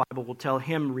pastor's Bible will tell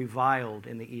him, reviled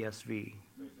in the ESV.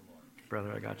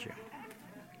 Brother, I got you.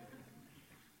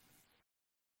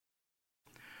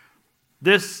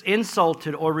 This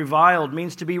insulted or reviled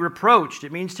means to be reproached.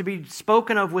 It means to be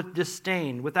spoken of with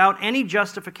disdain, without any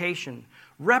justification,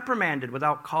 reprimanded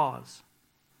without cause.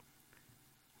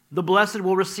 The blessed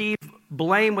will receive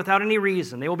blame without any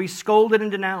reason. They will be scolded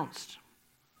and denounced.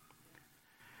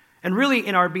 And really,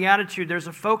 in our beatitude, there's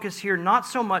a focus here not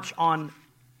so much on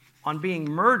being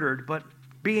murdered, but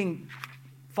being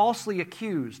falsely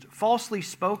accused, falsely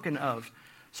spoken of.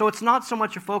 So it's not so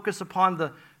much a focus upon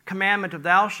the commandment of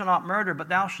thou shalt not murder, but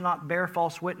thou shalt not bear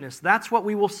false witness. That's what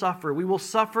we will suffer. We will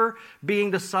suffer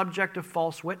being the subject of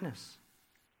false witness.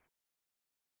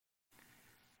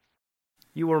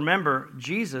 You will remember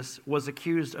Jesus was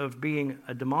accused of being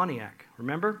a demoniac.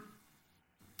 Remember?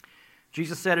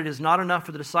 Jesus said it is not enough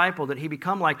for the disciple that he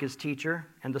become like his teacher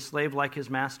and the slave like his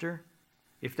master.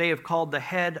 If they have called the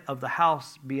head of the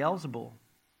house Beelzebul,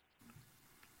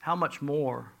 how much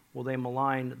more will they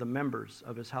malign the members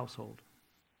of his household?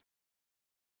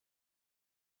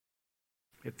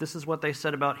 If this is what they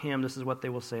said about him, this is what they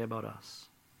will say about us.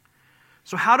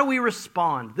 So how do we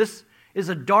respond? This is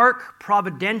a dark,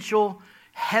 providential,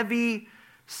 heavy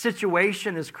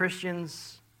situation as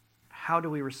Christians. How do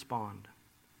we respond?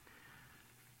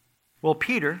 Well,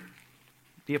 Peter,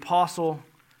 the apostle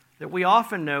that we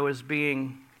often know as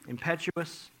being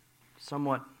impetuous,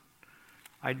 somewhat,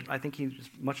 I think he's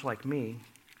much like me.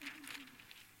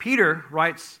 Peter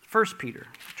writes 1 Peter.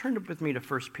 Turn with me to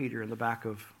 1 Peter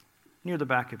near the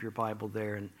back of your Bible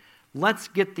there, and let's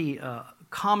get the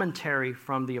commentary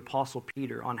from the apostle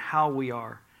Peter on how we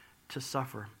are to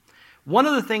suffer. One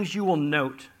of the things you will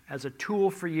note as a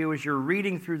tool for you as you're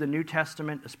reading through the New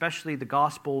Testament, especially the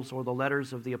Gospels or the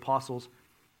letters of the apostles,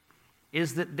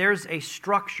 is that there's a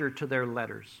structure to their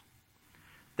letters.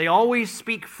 They always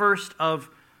speak first of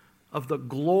the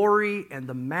glory and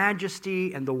the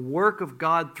majesty and the work of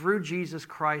God through Jesus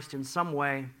Christ in some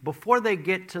way before they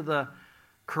get to the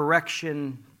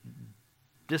correction,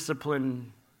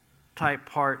 discipline type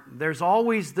part. There's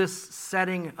always this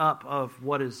setting up of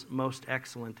what is most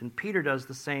excellent. And Peter does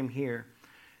the same here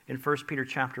in 1 Peter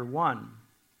chapter 1.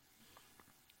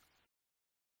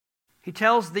 He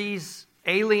tells these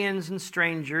aliens and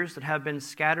strangers that have been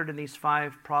scattered in these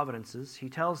 5 providences, he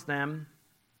tells them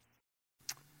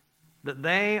that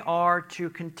they are to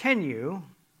continue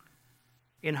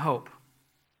in hope.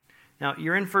 Now,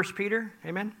 you're in 1 Peter,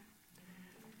 amen?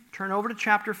 Turn over to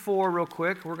chapter 4 real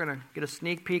quick. We're going to get a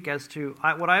sneak peek as to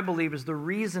what I believe is the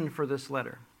reason for this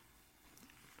letter.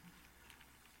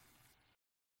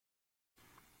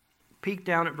 Peek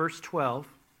down at verse 12.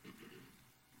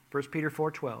 1 Peter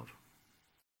 4:12.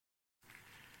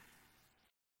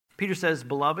 Peter says,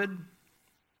 "Beloved,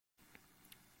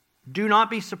 do not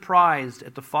be surprised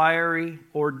at the fiery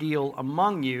ordeal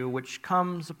among you which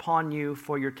comes upon you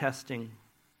for your testing,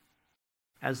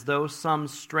 as though some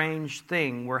strange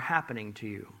thing were happening to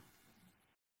you.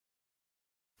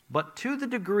 But to the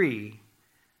degree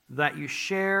that you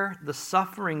share the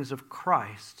sufferings of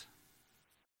Christ,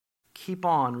 keep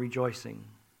on rejoicing,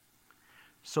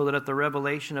 so that at the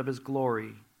revelation of his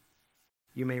glory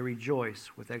you may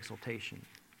rejoice with exultation."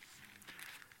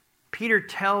 Peter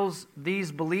tells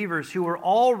these believers who were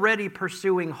already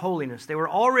pursuing holiness, they were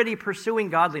already pursuing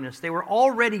godliness, they were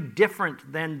already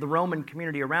different than the Roman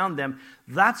community around them.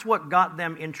 That's what got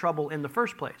them in trouble in the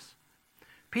first place.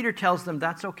 Peter tells them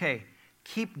that's okay.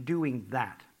 Keep doing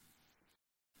that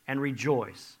and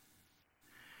rejoice.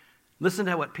 Listen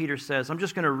to what Peter says. I'm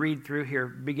just going to read through here,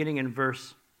 beginning in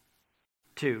verse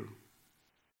 2.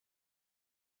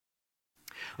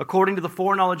 "According to the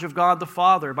foreknowledge of God the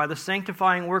Father, by the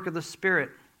sanctifying work of the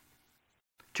Spirit,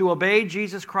 to obey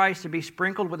Jesus Christ and be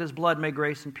sprinkled with his blood, may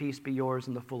grace and peace be yours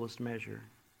in the fullest measure.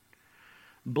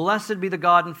 Blessed be the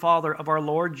God and Father of our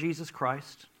Lord Jesus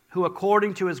Christ, who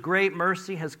according to his great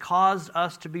mercy has caused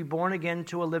us to be born again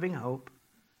to a living hope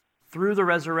through the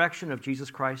resurrection of Jesus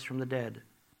Christ from the dead,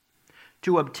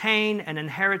 to obtain an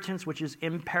inheritance which is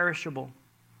imperishable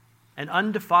and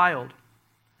undefiled,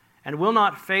 and will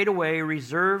not fade away,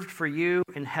 reserved for you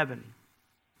in heaven,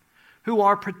 who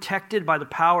are protected by the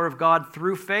power of God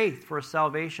through faith for a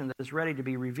salvation that is ready to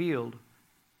be revealed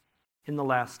in the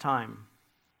last time.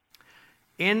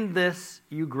 In this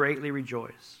you greatly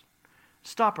rejoice."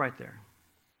 Stop right there.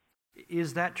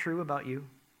 Is that true about you?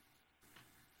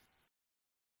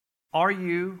 Are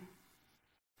you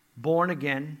born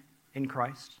again in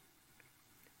Christ?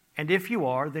 And if you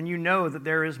are, then you know that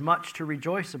there is much to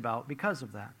rejoice about because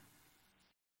of that.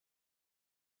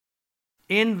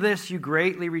 In this you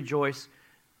greatly rejoice,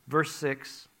 verse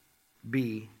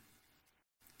 6b,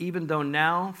 even though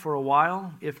now, for a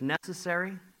while, if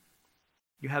necessary,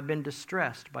 you have been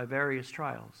distressed by various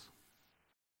trials.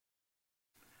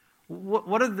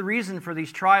 What are the reason for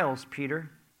these trials,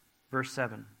 Peter? Verse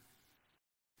 7.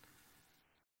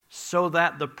 "So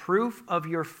that the proof of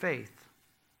your faith,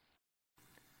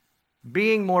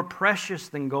 being more precious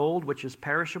than gold, which is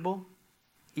perishable,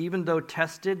 even though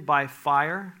tested by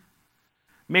fire,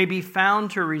 may be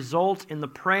found to result in the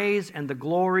praise and the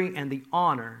glory and the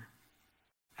honor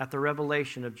at the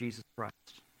revelation of Jesus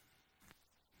Christ.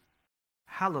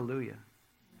 Hallelujah.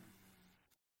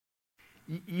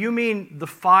 You mean the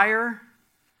fire,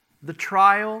 the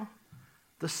trial,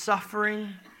 the suffering,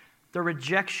 the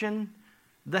rejection,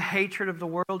 the hatred of the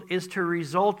world is to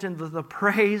result in the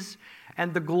praise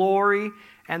and the glory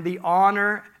and the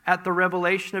honor at the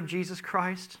revelation of Jesus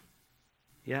Christ?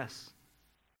 Yes.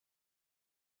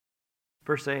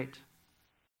 Verse 8.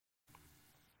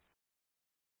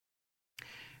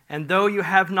 And though you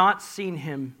have not seen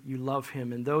him, you love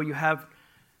him. And though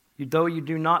you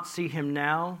do not see him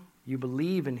now, you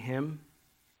believe in him.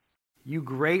 You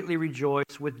greatly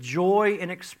rejoice with joy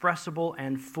inexpressible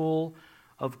and full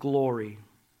of glory,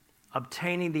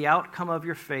 obtaining the outcome of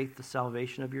your faith, the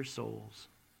salvation of your souls.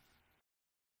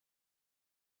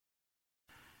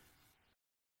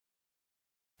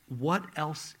 What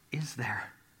else is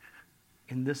there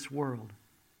in this world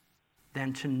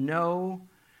than to know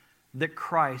that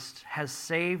Christ has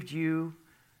saved you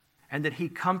and that he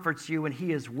comforts you and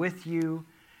he is with you,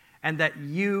 and that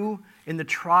you, in the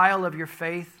trial of your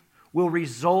faith, will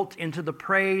result into the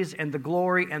praise and the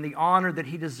glory and the honor that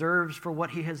he deserves for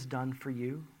what he has done for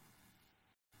you?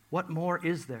 What more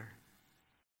is there?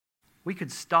 We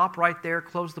could stop right there,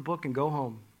 close the book, and go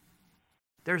home.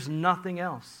 There's nothing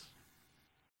else.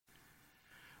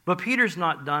 But Peter's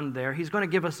not done there. He's going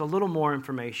to give us a little more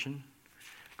information.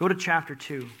 Go to chapter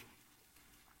 2.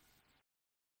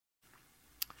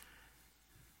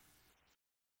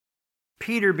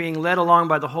 Peter, being led along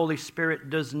by the Holy Spirit,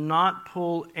 does not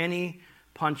pull any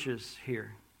punches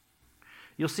here.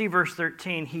 You'll see verse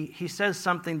 13. He says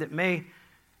something that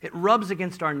it rubs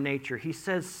against our nature. He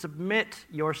says, submit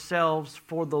yourselves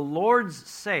for the Lord's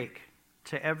sake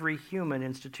to every human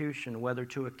institution, whether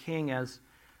to a king as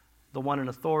the one in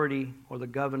authority or the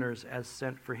governors as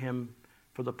sent for him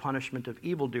for the punishment of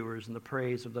evildoers and the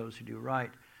praise of those who do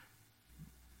right.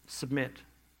 Submit.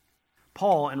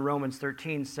 Paul in Romans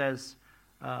 13 says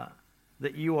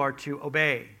that you are to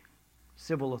obey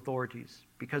civil authorities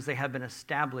because they have been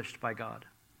established by God.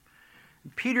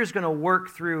 Peter's going to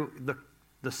work through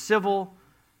the civil,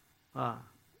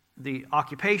 the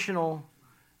occupational,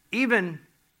 even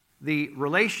the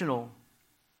relational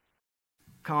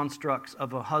constructs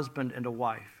of a husband and a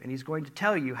wife. And he's going to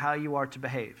tell you how you are to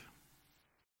behave.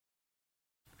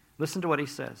 Listen to what he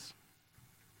says.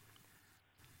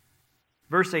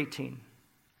 Verse 18.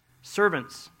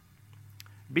 Servants,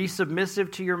 be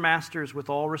submissive to your masters with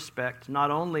all respect,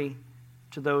 not only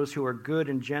to those who are good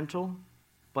and gentle,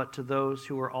 but to those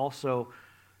who are also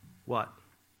what?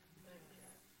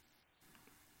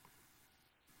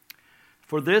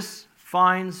 For this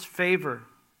finds favor,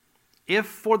 if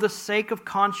for the sake of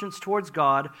conscience towards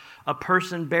God, a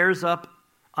person bears up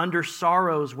under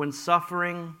sorrows when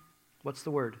suffering, what's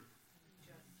the word?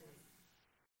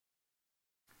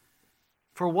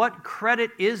 For what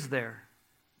credit is there,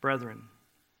 brethren,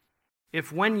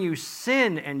 if when you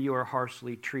sin and you are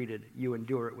harshly treated, you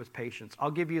endure it with patience?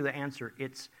 I'll give you the answer.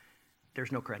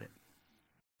 There's no credit.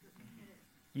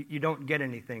 You don't get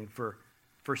anything for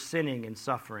sinning and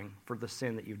suffering for the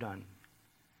sin that you've done.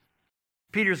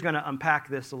 Peter's going to unpack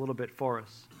this a little bit for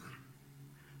us.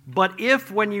 But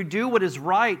if when you do what is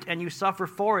right and you suffer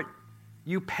for it,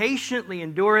 you patiently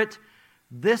endure it,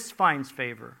 this finds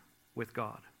favor with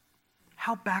God.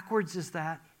 How backwards is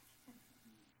that?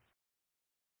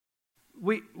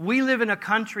 We live in a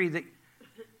country that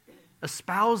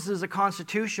espouses a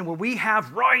constitution where we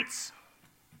have rights.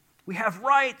 We have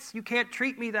rights. You can't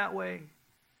treat me that way.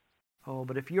 Oh,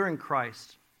 but if you're in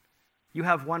Christ, you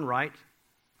have one right.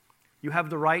 You have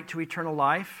the right to eternal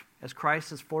life, as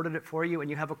Christ has afforded it for you, and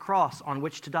you have a cross on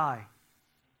which to die.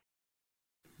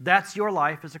 That's your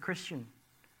life as a Christian.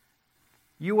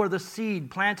 You are the seed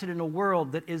planted in a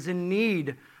world that is in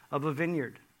need of a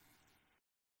vineyard.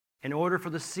 In order for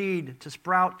the seed to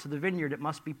sprout to the vineyard, it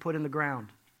must be put in the ground.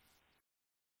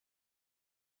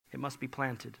 It must be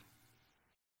planted.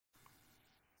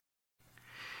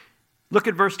 Look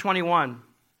at verse 21.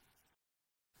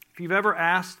 If you've ever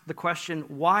asked the question,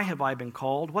 why have I been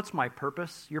called? What's my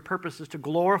purpose? Your purpose is to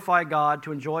glorify God,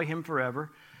 to enjoy him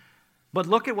forever. But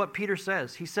look at what Peter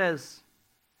says. He says,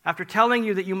 after telling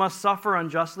you that you must suffer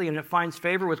unjustly and it finds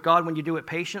favor with God when you do it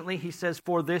patiently, he says,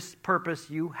 for this purpose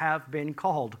you have been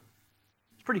called.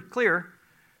 It's pretty clear.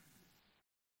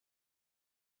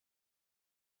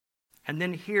 And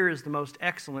then here is the most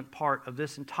excellent part of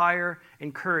this entire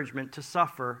encouragement to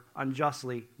suffer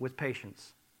unjustly with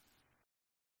patience.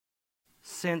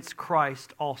 since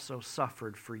Christ also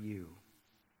suffered for you,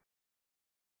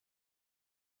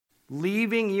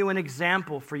 leaving you an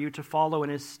example for you to follow in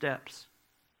his steps.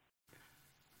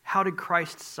 How did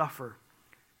Christ suffer?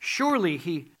 Surely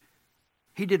he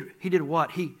did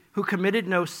what? He who committed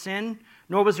no sin,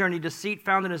 nor was there any deceit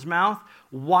found in his mouth.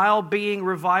 While being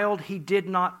reviled, he did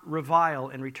not revile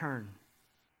in return.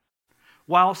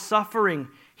 While suffering,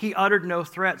 he uttered no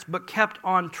threats, but kept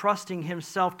on trusting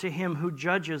himself to him who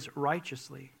judges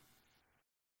righteously.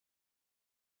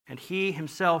 And he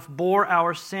himself bore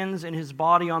our sins in his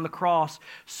body on the cross,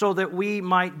 so that we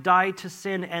might die to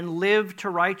sin and live to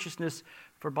righteousness,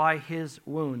 for by his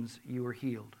wounds you were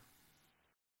healed.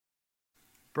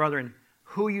 Brethren,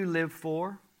 who you live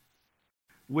for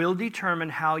will determine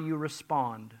how you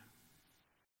respond.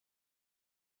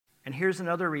 And here's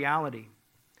another reality.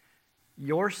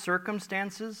 Your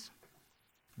circumstances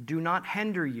do not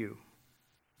hinder you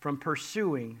from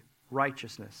pursuing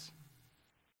righteousness.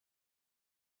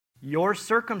 Your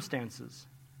circumstances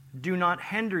do not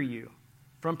hinder you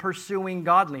from pursuing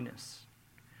godliness.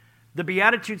 The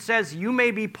Beatitude says you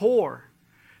may be poor,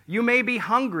 you may be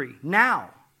hungry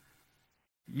now,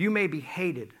 you may be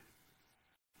hated,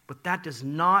 but that does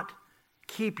not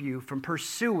keep you from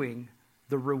pursuing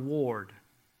the reward.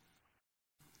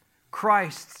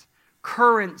 Christ's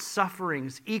current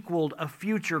sufferings equaled a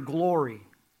future glory.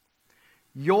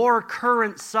 Your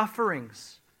current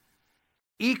sufferings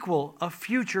equal a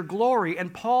future glory.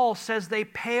 And Paul says they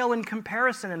pale in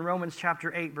comparison in Romans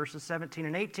chapter 8, verses 17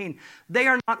 and 18. They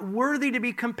are not worthy to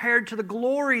be compared to the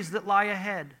glories that lie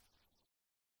ahead.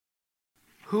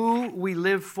 Who we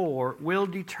live for will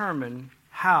determine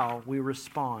how we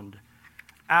respond.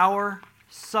 Our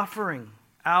suffering,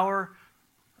 our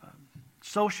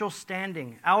social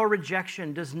standing, our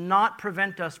rejection does not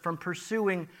prevent us from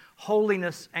pursuing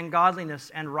holiness and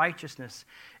godliness and righteousness.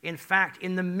 In fact,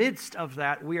 in the midst of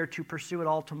that, we are to pursue it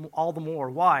all the more.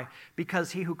 Why?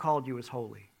 Because he who called you is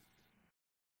holy.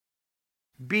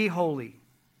 Be holy.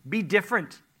 Be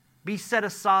different. Be set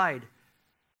aside.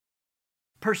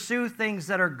 Pursue things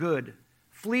that are good.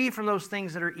 Flee from those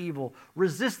things that are evil.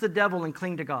 Resist the devil and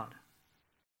cling to God.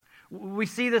 We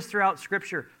see this throughout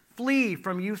Scripture. Flee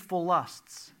from youthful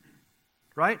lusts.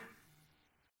 Right?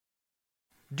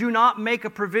 Do not make a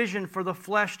provision for the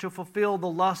flesh to fulfill the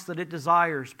lust that it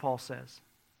desires, Paul says.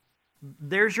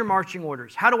 There's your marching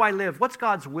orders. How do I live? What's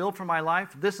God's will for my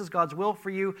life? This is God's will for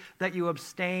you, that you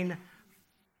abstain,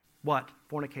 what?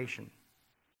 Fornication.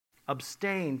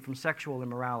 Abstain from sexual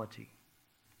immorality.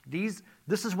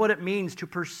 This is what it means to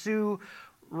pursue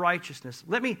righteousness.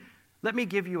 Let me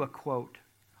give you a quote,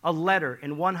 a letter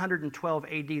in 112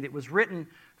 AD that was written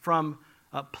from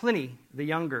Pliny the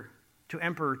Younger to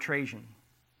Emperor Trajan.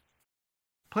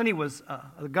 Pliny was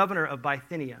the governor of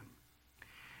Bithynia,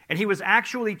 and he was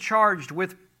actually charged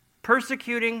with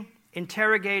persecuting,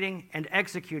 interrogating, and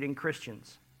executing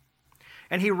Christians.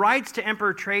 And he writes to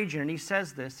Emperor Trajan, and he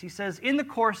says this. He says, "In the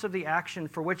course of the action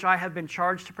for which I have been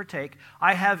charged to partake,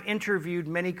 I have interviewed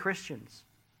many Christians.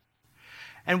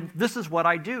 And this is what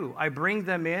I do. I bring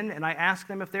them in, and I ask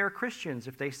them if they are Christians.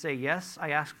 If they say yes, I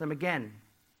ask them again.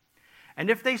 And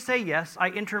if they say yes, I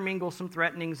intermingle some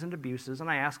threatenings and abuses, and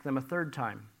I ask them a third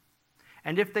time.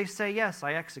 And if they say yes,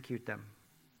 I execute them."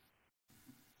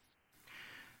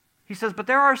 He says, "But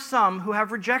there are some who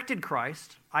have rejected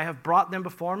Christ. I have brought them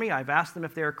before me. I've asked them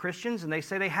if they are Christians, and they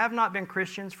say they have not been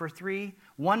Christians for 3.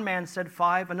 One man said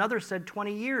 5, another said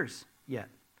 20 years yet.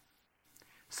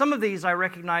 Some of these I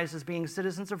recognize as being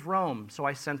citizens of Rome, so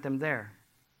I sent them there."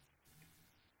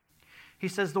 He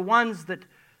says, "The ones that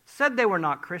said they were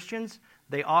not Christians,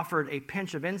 they offered a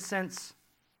pinch of incense.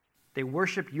 They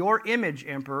worshiped your image,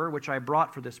 Emperor, which I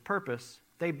brought for this purpose.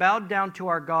 They bowed down to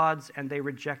our gods, and they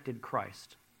rejected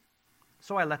Christ.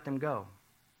 So I let them go."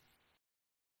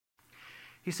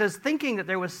 He says, thinking that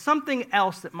there was something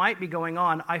else that might be going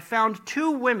on, I found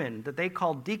 2 women that they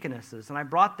called deaconesses, and I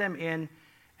brought them in,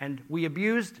 and we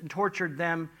abused and tortured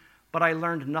them, but I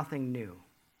learned nothing new.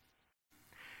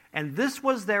 And this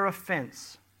was their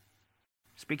offense.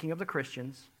 Speaking of the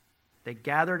Christians, they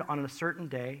gathered on a certain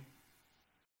day.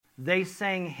 They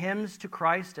sang hymns to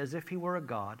Christ as if he were a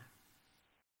god.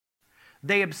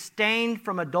 They abstained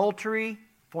from adultery,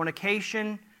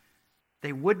 fornication.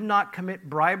 They would not commit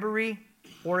bribery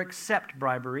or accept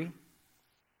bribery.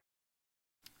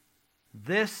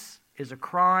 "This is a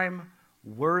crime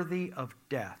worthy of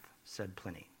death," said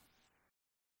Pliny.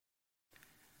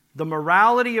 The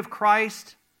morality of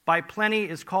Christ by Pliny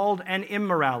is called an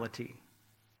immorality.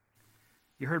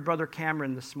 You heard Brother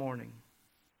Cameron this morning.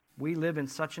 We live in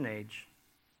such an age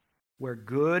where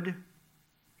good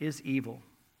is evil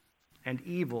and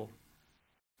evil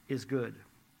is good.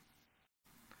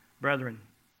 Brethren,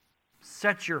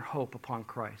 set your hope upon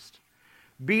Christ.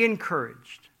 Be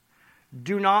encouraged.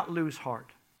 Do not lose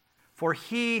heart, for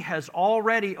He has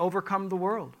already overcome the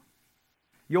world.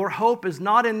 Your hope is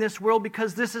not in this world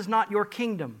because this is not your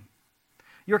kingdom.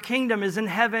 Your kingdom is in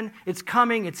heaven. It's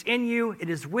coming. It's in you. It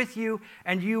is with you.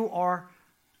 And you are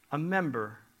a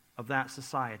member of that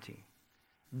society.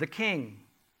 The King,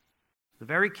 the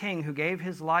very King who gave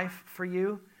His life for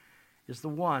you, is the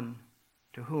one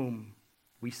to whom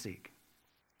we seek.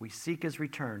 We seek His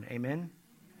return. Amen?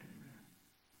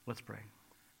 Let's pray.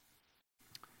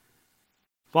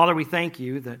 Father, we thank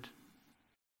You that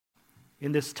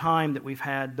in this time that we've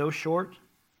had, though short,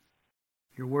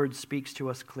 Your word speaks to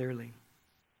us clearly.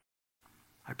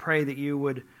 I pray that You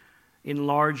would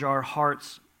enlarge our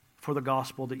hearts for the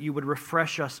gospel, that You would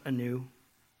refresh us anew,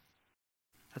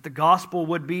 that the gospel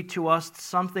would be to us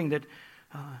something that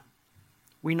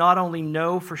we not only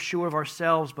know for sure of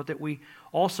ourselves, but that we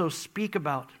also speak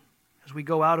about as we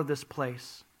go out of this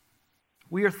place.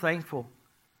 We are thankful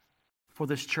for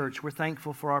this church. We're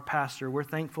thankful for our pastor. We're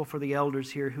thankful for the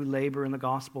elders here who labor in the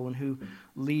gospel and who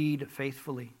lead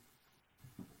faithfully.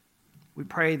 We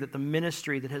pray that the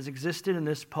ministry that has existed in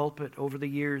this pulpit over the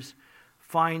years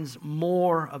finds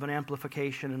more of an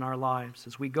amplification in our lives.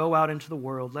 As we go out into the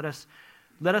world, let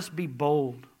us be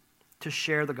bold to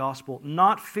share the gospel,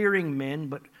 not fearing men,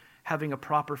 but having a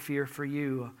proper fear for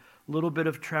You, a little bit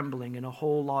of trembling and a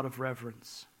whole lot of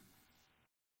reverence.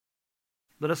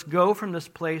 Let us go from this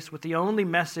place with the only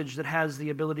message that has the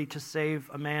ability to save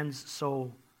a man's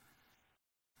soul,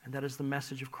 and that is the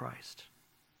message of Christ.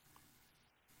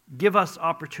 Give us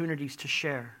opportunities to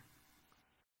share.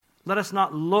 Let us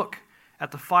not look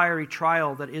at the fiery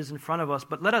trial that is in front of us,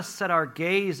 but let us set our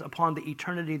gaze upon the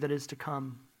eternity that is to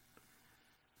come.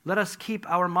 Let us keep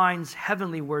our minds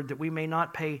heavenlyward, that we may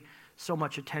not pay so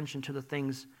much attention to the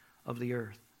things of the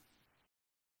earth.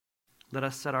 Let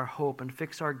us set our hope and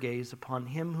fix our gaze upon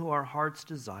Him who our hearts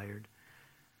desire,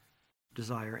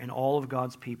 and all of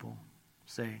God's people,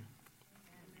 saying,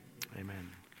 Amen.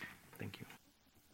 Thank you.